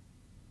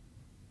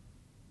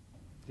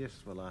 Yes,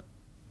 well, I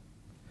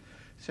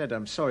said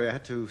I'm sorry. I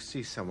had to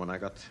see someone. I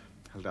got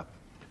held up.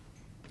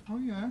 Oh,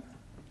 yeah?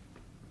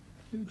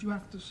 Who'd you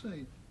have to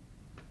see?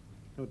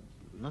 No,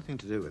 nothing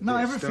to do with No,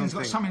 this. everything's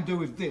got something to do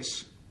with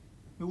this.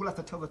 We all have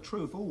to tell the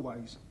truth,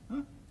 always.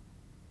 Huh?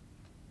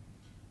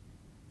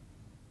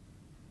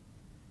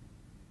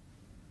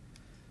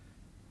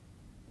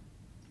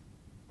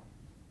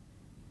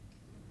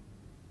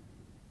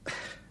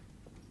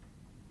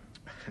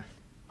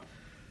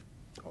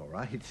 All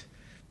right.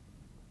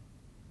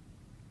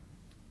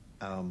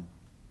 I'm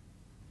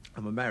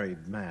a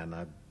married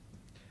man.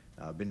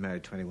 I've been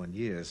married 21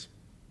 years.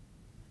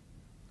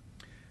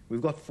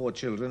 We've got 4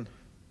 children,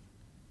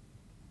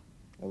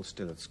 all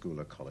still at school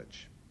or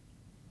college.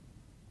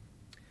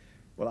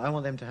 Well, I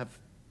want them to have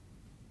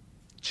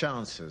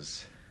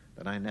chances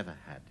that I never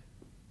had.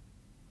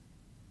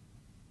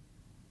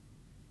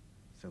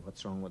 So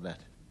what's wrong with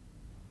that?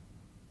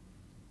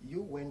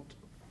 You went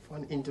for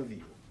an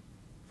interview,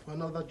 for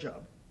another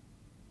job.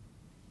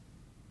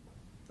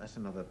 That's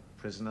another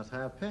prison at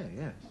higher pay,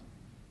 yes.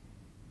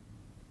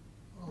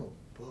 Oh,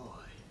 boy.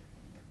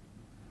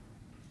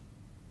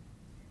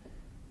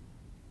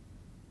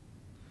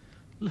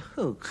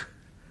 Look,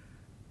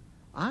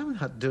 I'm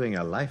not doing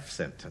a life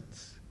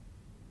sentence.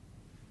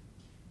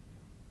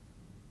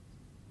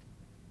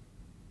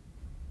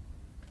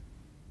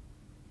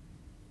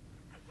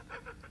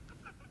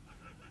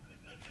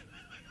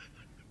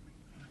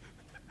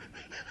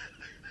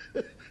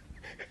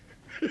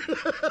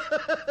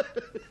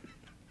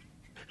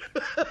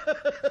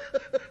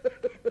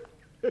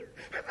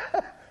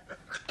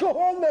 Go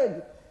on,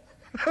 then.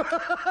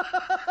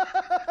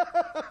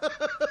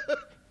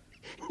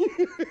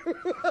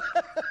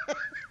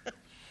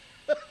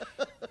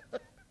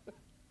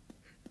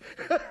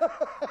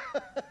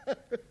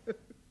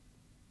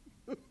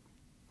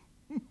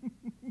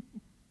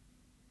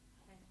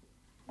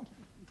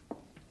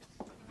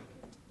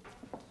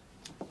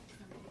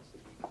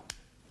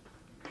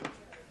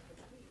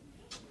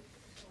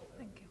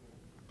 Thank you.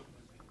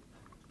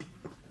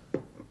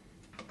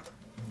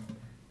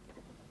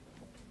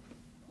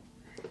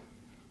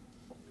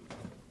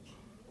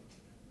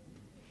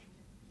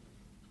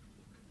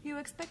 You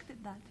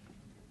expected that?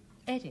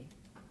 Eddie,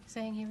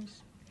 saying he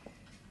was...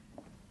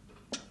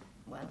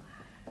 Well,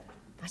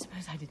 I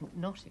suppose I didn't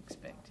not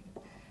expect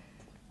it.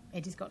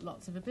 Eddie's got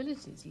lots of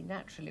abilities. He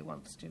naturally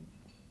wants to...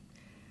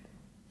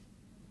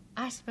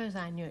 I suppose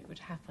I knew it would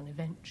happen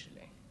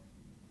eventually,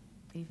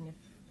 even if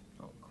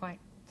not quite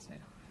so.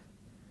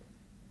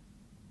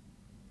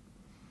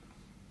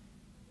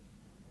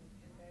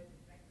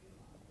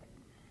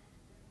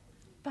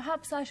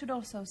 Perhaps I should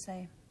also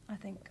say, I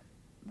think,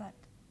 that...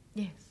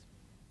 Yes.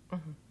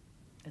 Mm-hmm.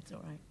 That's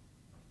all right.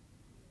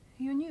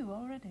 You knew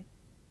already?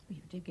 You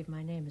did give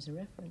my name as a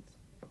reference.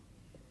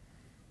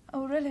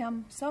 Oh, really?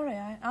 I'm sorry.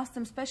 I asked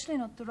them specially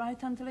not to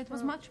write until it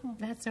was much more.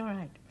 That's all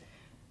right.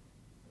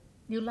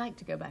 You'd like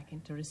to go back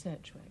into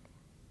research work?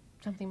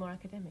 Something more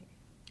academic?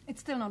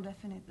 It's still not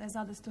definite. There's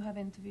others to have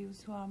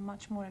interviews who are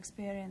much more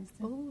experienced.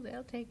 Oh,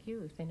 they'll take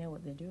you if they know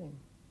what they're doing.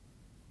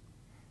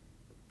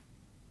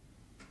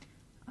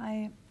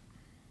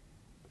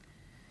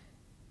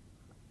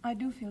 I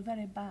do feel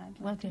very bad.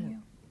 Well, letting don't.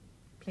 you.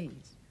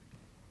 Please.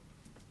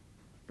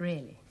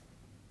 Really.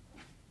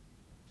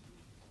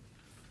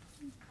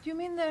 Do you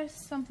mean there's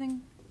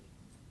something...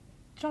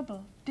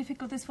 trouble,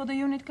 difficulties for the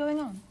unit going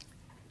on?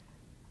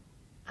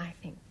 I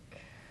think...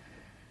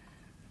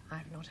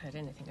 I've not heard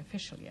anything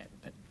official yet,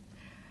 but...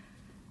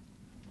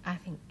 I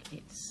think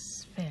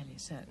it's fairly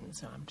certain,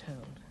 so I'm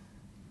told.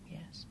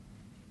 Yes.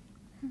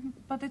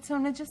 But it's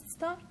only just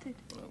started.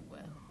 Oh,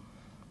 well,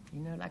 you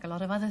know, like a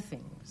lot of other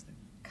things, the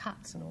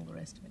cuts and all the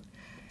rest of it.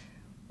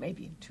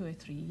 Maybe in 2 or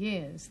 3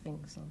 years,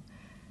 things will...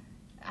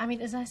 I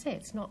mean, as I say,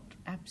 it's not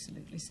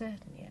absolutely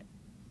certain yet.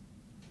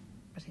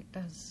 But it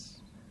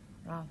does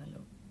rather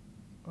look,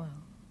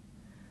 well,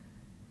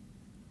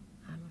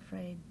 I'm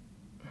afraid,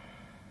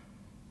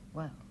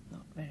 well,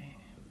 not very.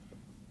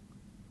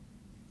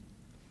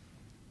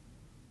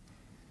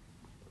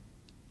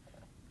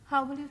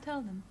 How will you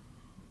tell them?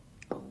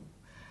 Oh.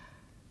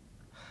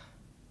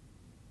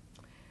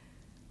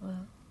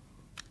 Well,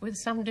 With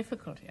some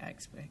difficulty, I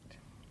expect.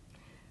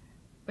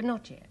 But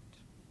not yet.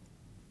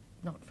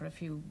 Not for a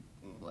few,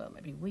 well,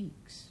 maybe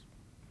weeks.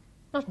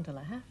 Not until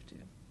I have to.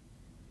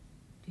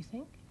 Do you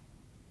think?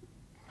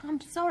 I'm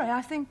sorry,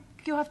 I think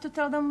you have to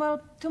tell them,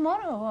 well,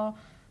 tomorrow or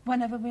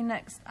whenever we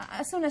next,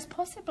 as soon as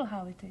possible,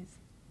 how it is.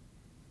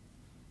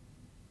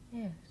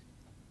 Yes.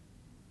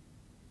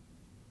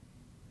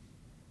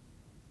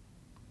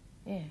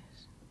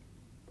 Yes.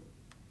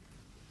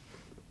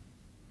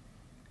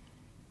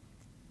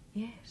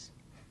 Yes.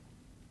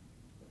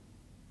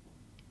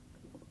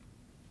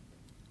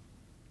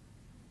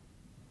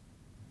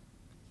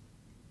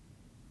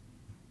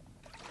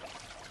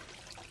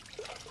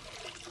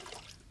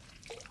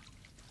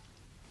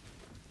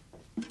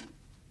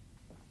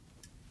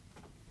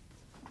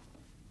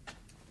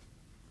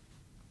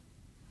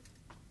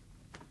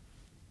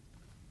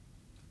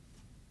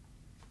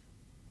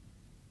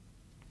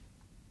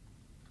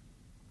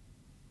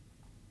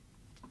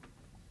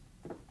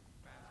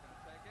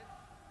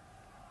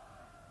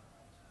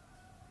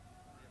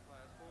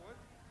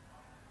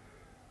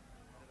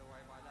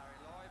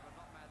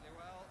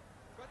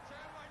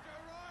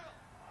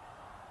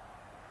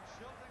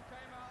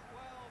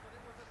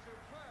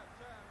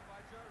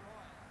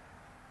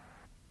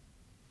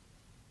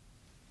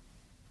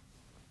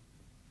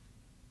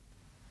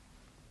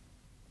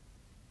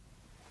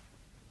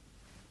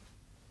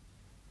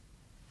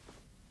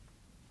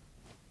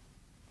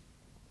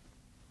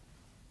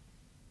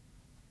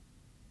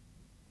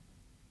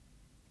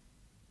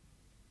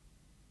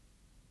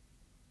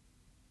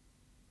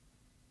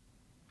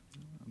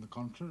 On the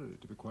contrary,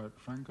 to be quite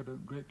frank, I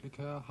don't greatly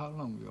care how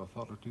long the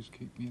authorities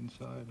keep me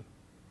inside.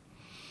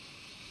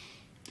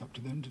 It's up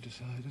to them to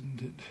decide,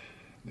 isn't it?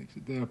 Makes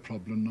it their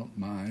problem, not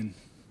mine.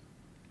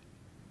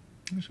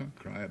 I shan't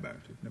cry about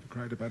it. Never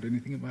cried about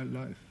anything in my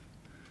life.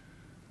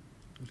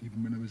 Not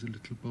even when I was a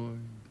little boy.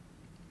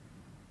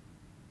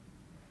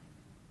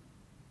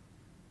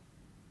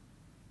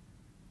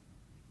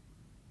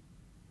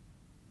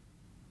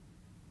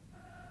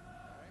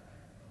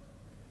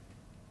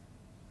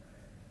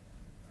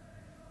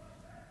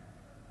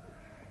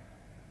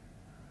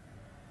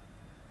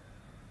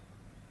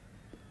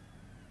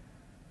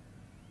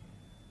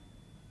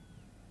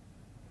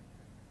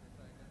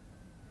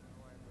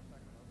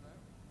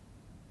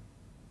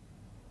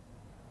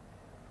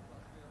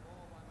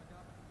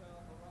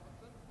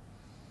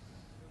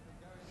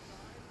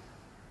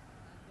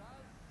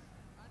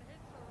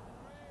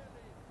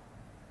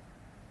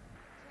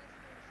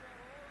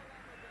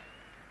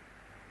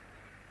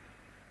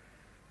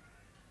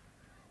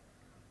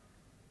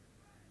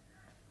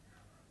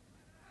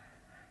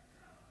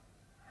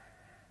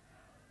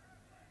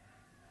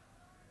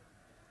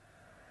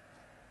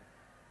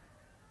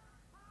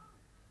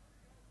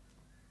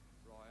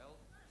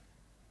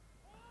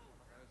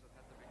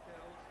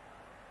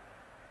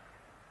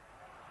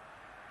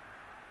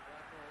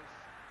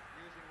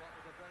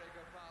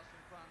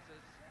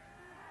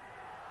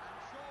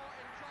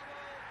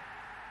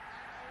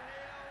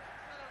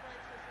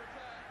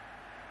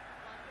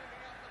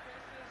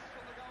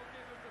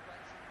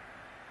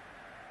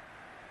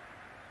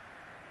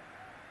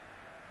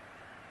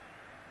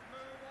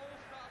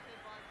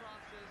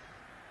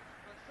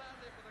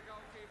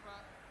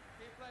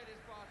 He played his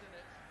part in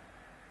it.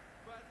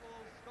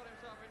 Bradwell's got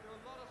himself into a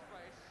lot of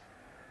space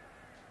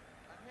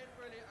and hit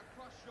really a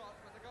cross shot,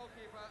 but the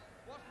goalkeeper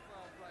wasn't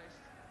well placed,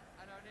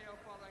 and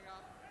O'Neill following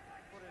up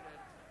put it in.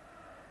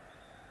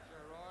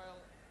 Joe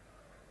Royle